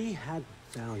 he had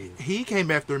value. He came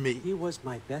after me. He was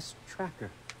my best tracker,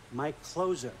 my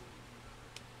closer.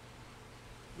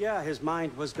 Yeah, his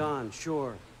mind was gone,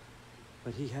 sure.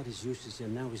 But he had his uses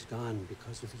and now he's gone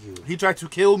because of you. He tried to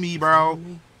kill me, bro.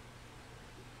 Me?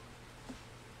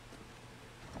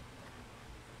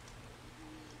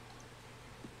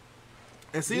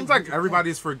 It seems like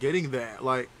everybody's forgetting that.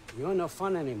 Like, You're no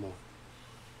fun anymore.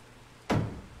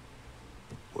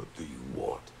 What do you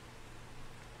want?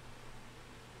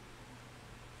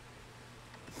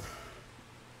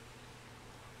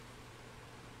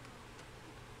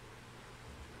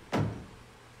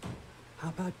 How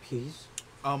about peace?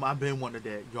 I've been wanting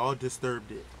that. Y'all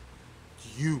disturbed it.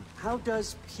 You. How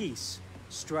does peace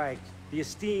strike the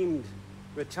esteemed,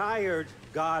 retired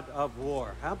god of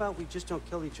war? How about we just don't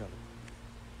kill each other?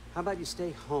 How about you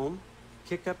stay home,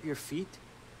 kick up your feet,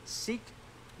 seek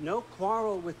no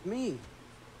quarrel with me,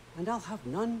 and I'll have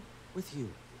none with you.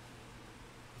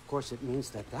 Of course, it means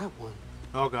that one,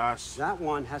 Oh gosh. that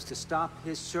one has to stop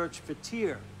his search for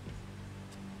Tyr.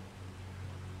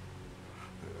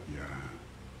 Yeah.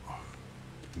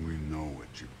 We know what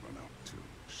you've been up to.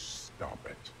 Stop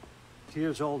it.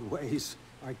 Tyr's old ways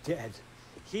are dead.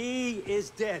 He is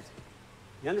dead.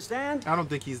 You understand? I don't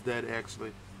think he's dead,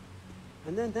 actually.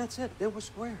 And then that's it. Then we're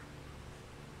square.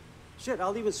 Shit,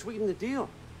 I'll even sweeten the deal.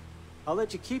 I'll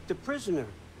let you keep the prisoner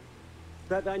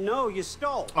that I know you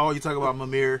stole. Oh, you talking about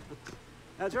Mimir?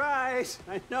 That's right.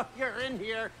 I know you're in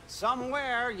here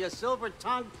somewhere, you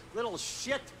silver-tongued little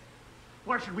shit.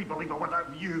 Why should we believe a word out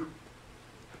of you?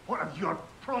 What have your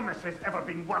promises ever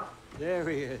been worth? There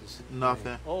he is.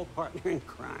 Nothing. My old partner in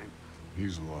crime.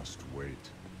 He's lost weight.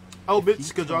 Oh, bitch, He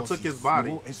because y'all tells took you his body.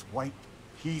 Snow is white.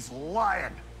 He's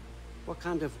lying. What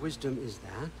kind of wisdom is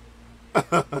that?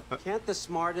 Can't the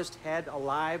smartest head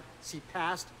alive see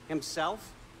past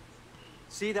himself?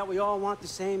 See that we all want the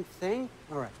same thing?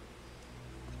 All right.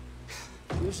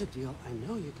 Here's a deal I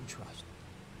know you can trust.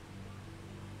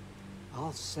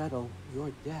 I'll settle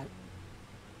your debt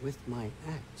with my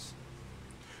ex.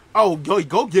 Oh,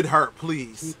 go get hurt,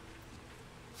 please.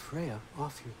 Keep Freya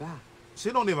off your back.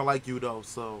 She don't even like you though,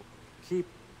 so. Keep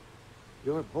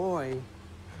your boy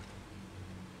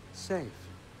safe.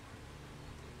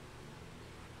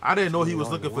 I didn't know he was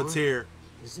All looking for want, Tyr.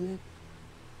 Isn't it?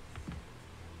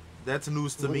 That's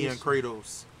news to What me is and it?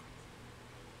 Kratos.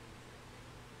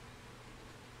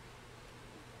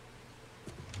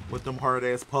 With them hard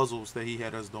ass puzzles that he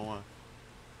had us doing.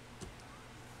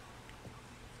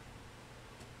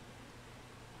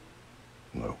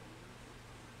 No.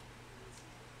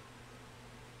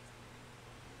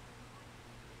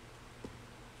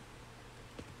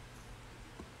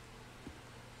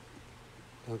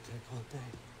 Don't take all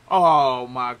day. Oh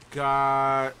my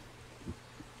god.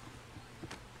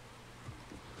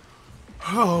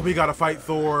 Oh, we gotta fight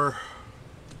Thor.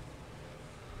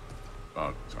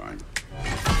 About time.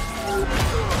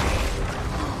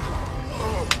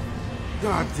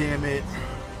 God damn it.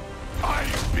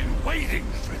 I've been waiting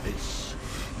for this.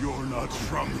 You're not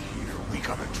from here. We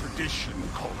got a tradition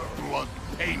called blood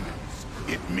payments.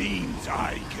 It means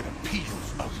I get a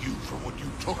piece of you for what you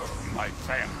took from my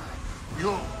family.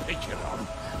 You'll pick it up.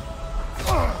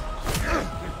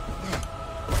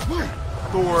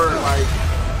 Thor, like.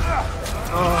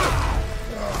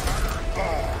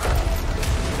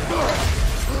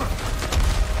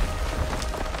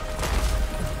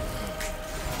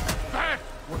 That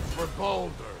was for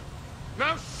Baldur.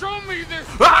 Now show me this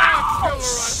Ah! killer I've heard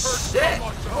so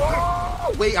much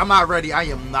about. Wait, I'm not ready. I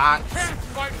am not. Can't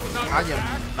fight without I your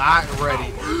back. am not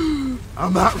ready.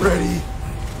 I'm not ready.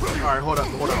 Alright, hold up,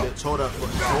 bitch. Hold up.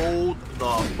 Hold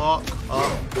the fuck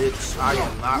up, bitch. I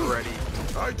am not ready.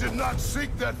 I did not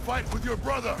seek that fight with your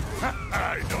brother.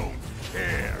 I don't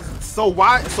care. So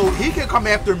why? So he can come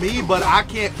after me, but I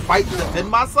can't fight to defend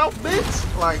myself,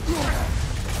 bitch? Like.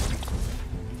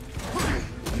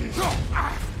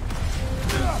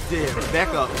 Yeah, back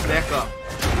up, back up.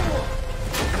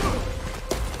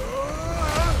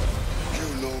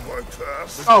 You know my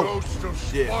past. Oh, Ghost of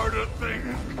shit. Sparta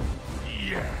thing.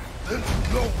 Yeah. Then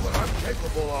you know what I'm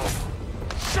capable of.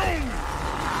 Show me.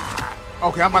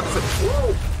 Okay, I'm about to say.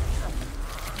 Woo!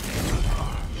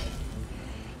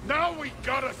 Now we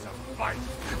got us a fight.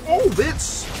 Oh,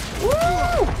 bitch.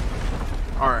 Woo!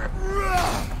 Alright.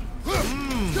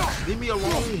 Leave me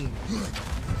alone.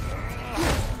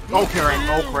 Oh, crap.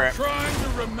 Oh, crap. Trying to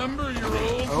remember your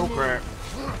old Oh, crap.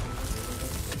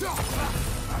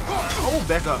 Oh,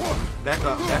 back up. Back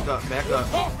up, back up, back up.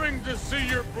 Hoping to see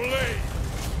your blade.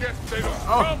 Guess they don't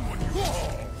Oh. come when you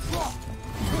call.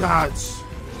 Dodge.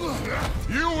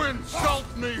 You insult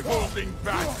me holding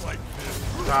back like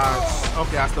this. Dodge.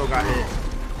 Okay, I still got hit.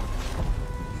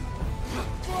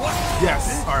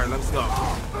 Yes. Alright, let's go.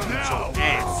 Now,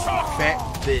 Ass. Fat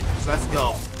bitch. Let's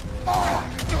go.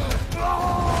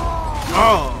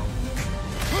 Oh.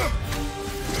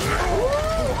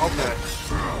 Okay.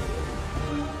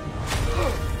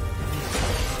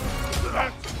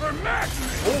 that's for Max.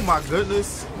 Oh my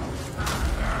goodness.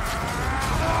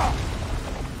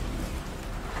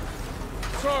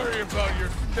 Sorry about your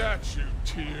statue,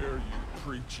 Tyr, you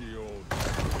preachy old.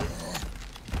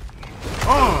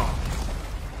 Oh.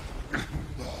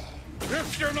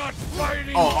 If you're not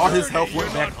fighting, Oh, all his dirty, health went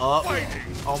you're back not up. fighting.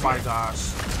 Oh my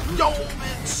gosh. Yo,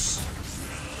 bitch.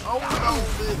 Oh no,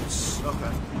 bitch.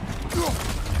 Okay.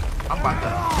 I'm about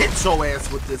to hit your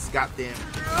ass with this goddamn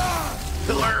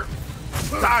pillar.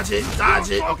 Dodge it,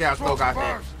 dodge it. Okay, I still got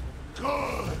hit.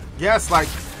 Yes, like.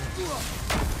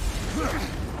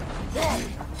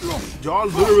 Y'all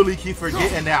literally keep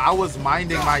forgetting that I was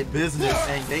minding my business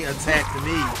and they attacked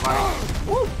me. Like,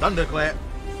 woo, thunderclap.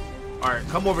 Alright,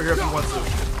 come over here if you want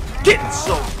to. Get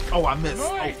so. Oh, I missed.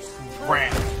 Oh,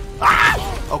 crap.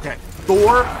 Ah! Okay,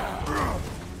 Thor.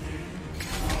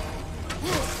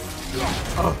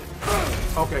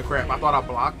 Okay, crap. I thought I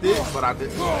blocked it, but I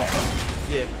didn't.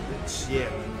 Yeah, bitch.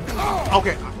 Yeah.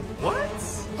 Okay. What?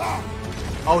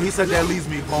 Oh, he said that leaves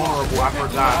me vulnerable. I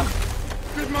forgot.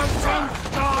 Did my son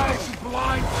die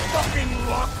blind fucking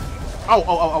luck? Oh,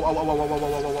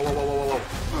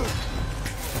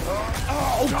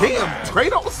 oh, damn,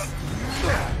 Kratos.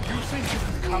 You think you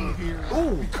can come here,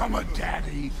 become a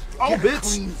daddy, Oh, get a bitch.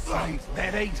 clean fight.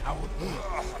 That ain't how it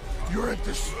works. You're a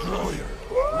destroyer,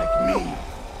 like me.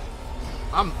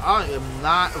 I am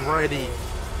not ready.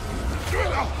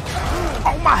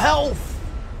 Oh, my health.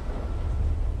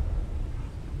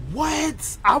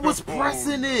 What? I was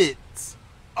pressing it.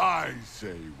 I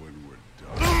say when we're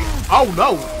done. Oh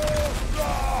no.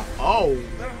 Oh.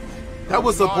 That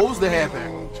was supposed to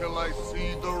happen. Until I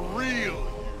see the real you.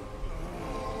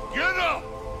 Get up!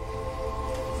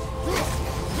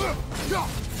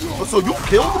 Oh, so you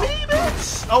killed me,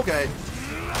 bitch? Okay.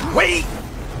 Wait.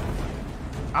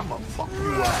 I'ma fuck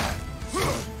you up.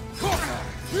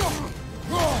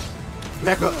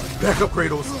 Back up,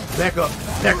 Kratos. Back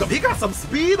up. He got some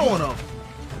speed on him.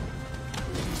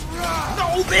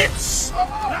 No, bitch.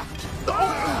 No.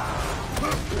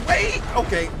 Wait.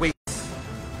 Okay, wait.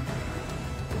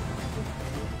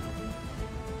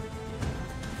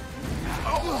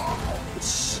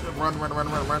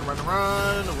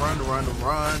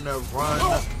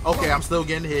 Run. Okay, I'm still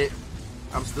getting hit.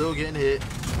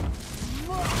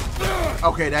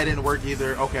 Okay, that didn't work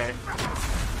either. Okay.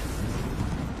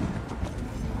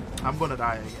 I'm gonna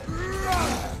die again.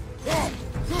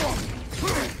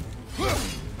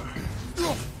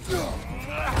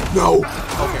 No!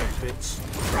 Okay, bitch.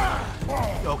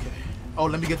 Okay. Oh,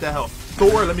 let me get that health.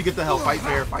 Thor, let me get the health. Fight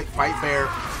fair. Fight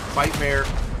fair.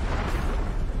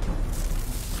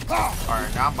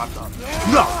 Alright, now I'm about to...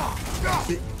 No!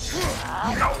 Bitch.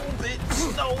 No,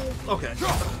 bitch. No. Okay.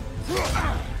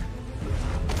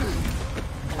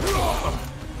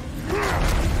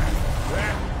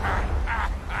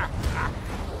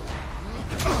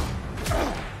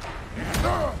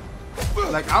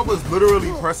 Like, I was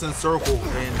literally pressing circle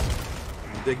and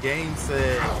the game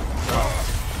said no.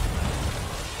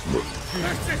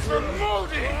 This is for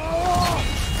Moody!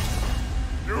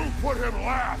 You put him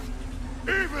last,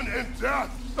 even in death.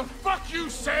 The fuck you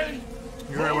say?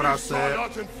 You heard what I said? Saw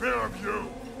us in fear of you.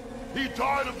 He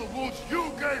died of the wounds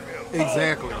you gave him.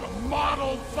 Exactly. You're a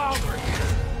model father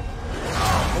here.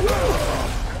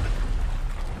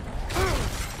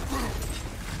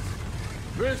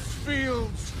 This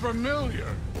feels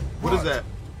familiar. What is that?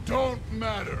 Don't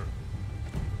matter.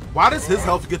 Why does his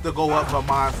health get to go up but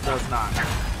mine does not?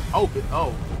 Oh,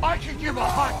 oh. I can give a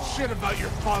hot shit about your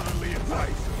fatherly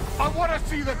advice. I want to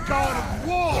see the god of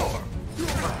war.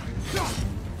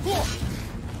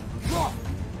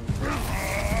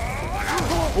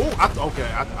 Oh, okay.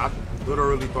 I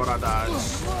literally thought I died.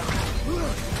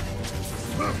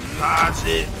 Dodge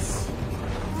it.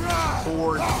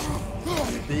 Forward.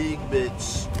 Big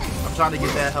bitch. I'm trying to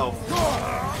get that health.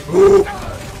 Ooh.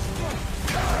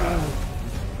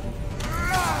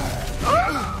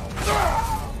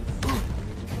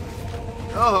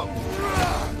 Oh.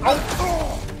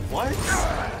 What?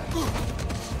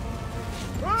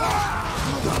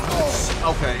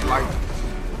 Okay, like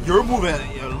you're moving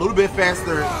a little bit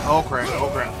faster. Oh crap!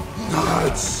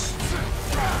 Dodge.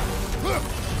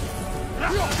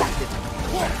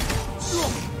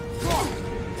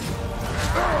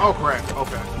 Oh crap!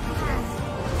 Okay.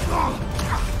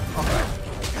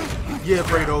 Yeah,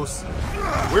 Kratos.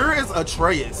 Where is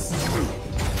Atreus?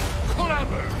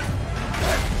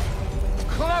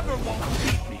 Clever won't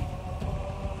beat me.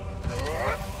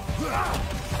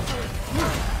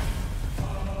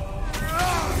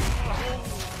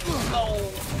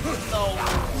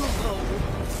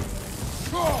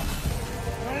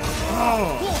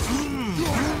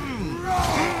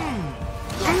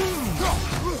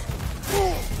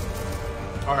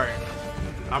 All right,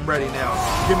 I'm ready now.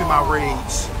 Give me my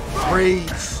rage.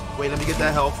 Wait, let me get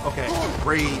that health. Okay,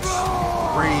 rage.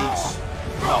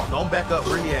 No, don't back up.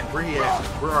 Where he at?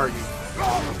 Where are you?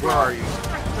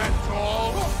 That's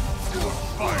all.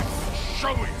 Fine.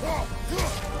 Show me.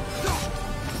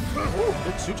 Ooh,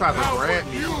 bitch, you tried to How grab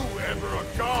were me. you ever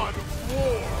a god of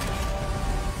war?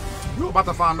 You about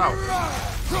to find out.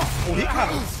 Oh, he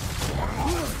kind of.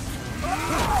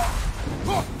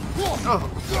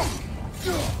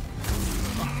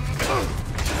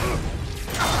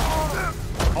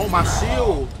 Oh, my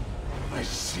shield. I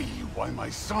see why my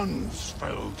sons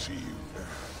fell to you.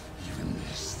 Even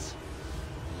this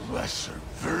lesser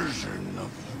version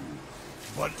of you.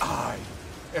 But I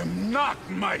am not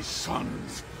my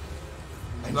sons.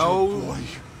 And No. your boy,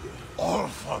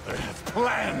 Allfather, have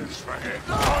plans for him.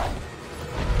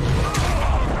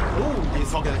 Ooh, you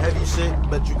talking heavy shit,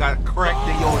 but you got cracked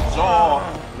in your jaw,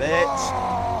 bitch.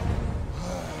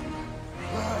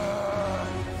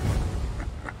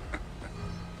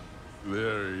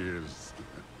 There he is.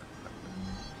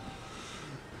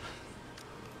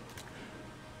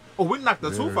 Oh, we knocked the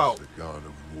tooth out. The god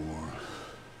of war.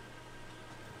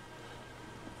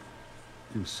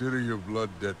 Consider your blood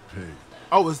debt paid.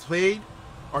 Oh, it's paid?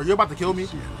 Are you about to kill me?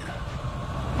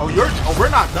 Oh, we're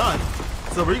not done.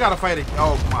 So we gotta fight it.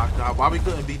 Oh my God! Why we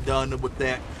couldn't be done with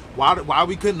that? Why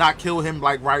we could not kill him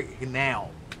like right now?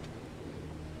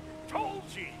 Told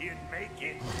you he'd make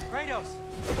it. Kratos,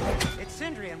 it's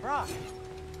Sindri and Brock.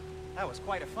 That was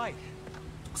quite a fight.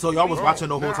 So y'all was watching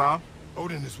the whole time?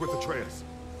 Odin is with Atreus.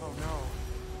 Oh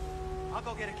no. I'll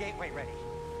go get a gateway ready.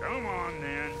 Come on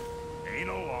then. Ain't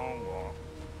a long walk.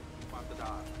 About to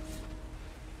die.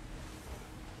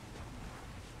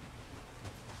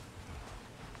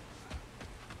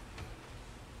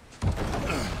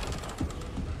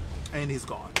 And he's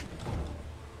gone.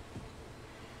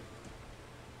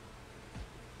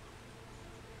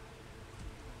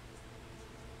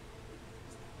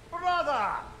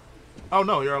 Brother! Oh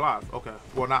no, you're alive. Okay.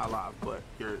 Well, not alive, but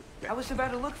you're I was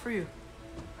about to look for you.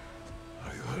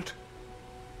 Are you hurt?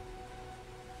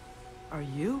 Are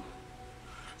you?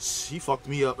 He fucked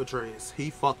me up, Atreus. He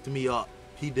fucked me up.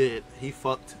 He did. He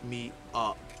fucked me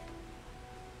up.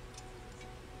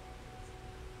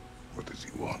 What does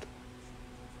he want?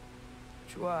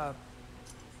 To,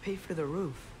 pay for the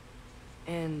roof.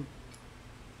 And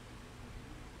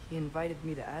he invited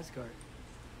me to Asgard.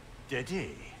 Did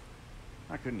he?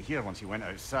 I couldn't hear once he went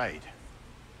outside.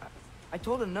 I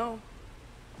told him no.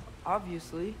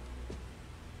 Obviously.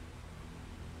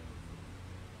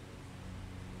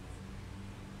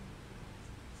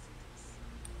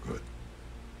 Good.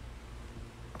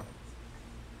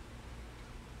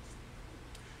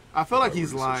 I feel like Why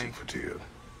he's were you searching lying. for Tyr?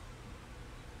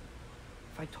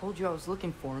 If I told you I was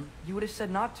looking for him, you would have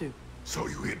said not to. So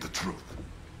you hid the truth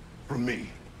from me.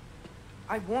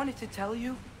 I wanted to tell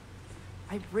you.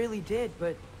 I really did,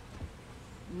 but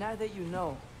now that you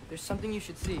know, there's something you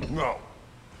should see. No.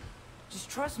 Just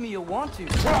trust me, you'll want to.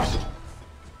 Trust!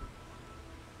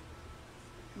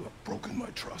 You have broken my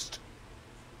trust.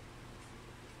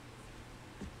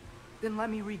 Then let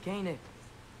me regain it.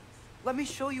 Let me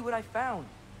show you what I found.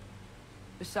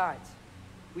 Besides,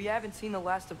 we haven't seen the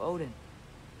last of Odin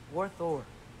or Thor.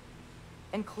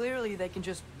 And clearly they can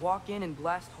just walk in and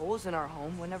blast holes in our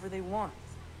home whenever they want.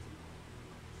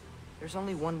 There's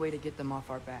only one way to get them off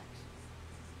our backs.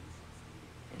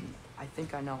 And I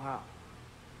think I know how.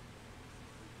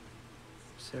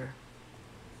 Sir.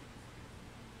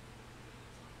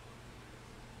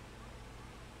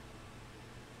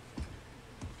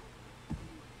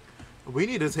 We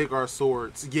need to take our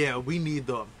swords. Yeah, we need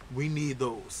them. We need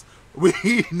those. We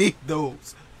need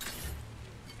those.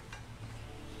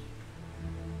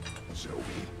 Shall we?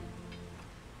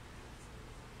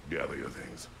 Gather your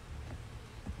things.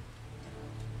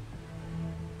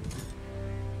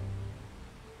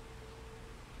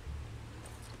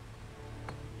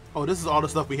 Oh, this is all the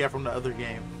stuff we have from the other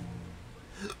game.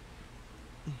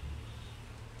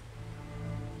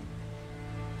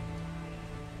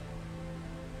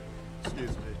 Excuse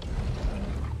me.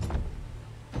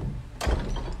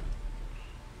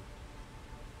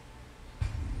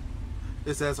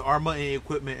 It says armor and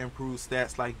equipment improve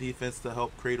stats like defense to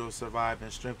help Kratos survive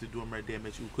and strength to do more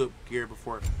damage. Equip gear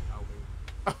before.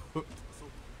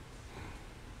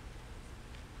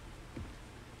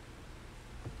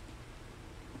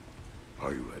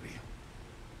 Are you ready?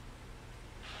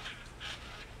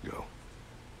 Go.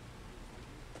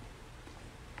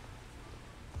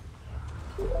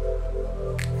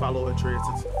 Follow Atreus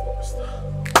into the forest.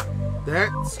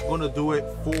 That's gonna do it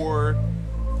for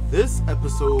this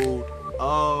episode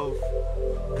of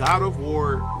God of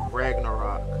War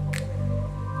Ragnarok.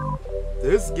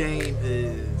 This game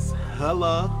is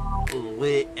hella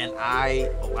lit and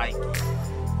I like it.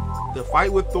 The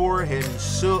fight with Thor had me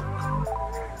shook.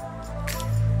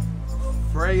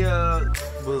 Freya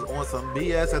was on some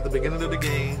BS at the beginning of the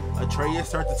game.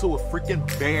 Atreus turned into a freaking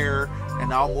bear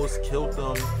and almost killed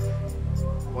them.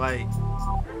 Like,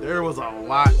 there was a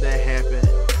lot that happened,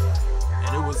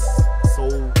 and it was so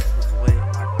lit. Like,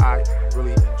 I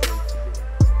really enjoyed it.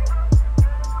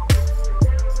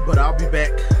 But I'll be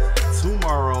back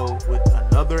tomorrow with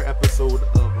another episode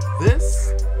of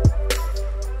this.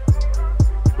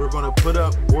 We're gonna put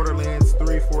up Borderlands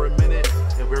 3 for a minute,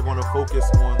 and we're gonna focus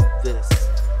on this.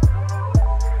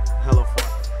 Hella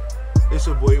fun. It's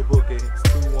your boy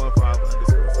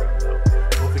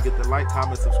Bookings215_7. Don't forget to like,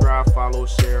 comment, subscribe, follow,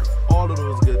 share, all of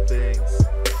those good things.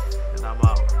 And I'm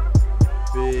out.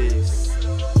 Peace.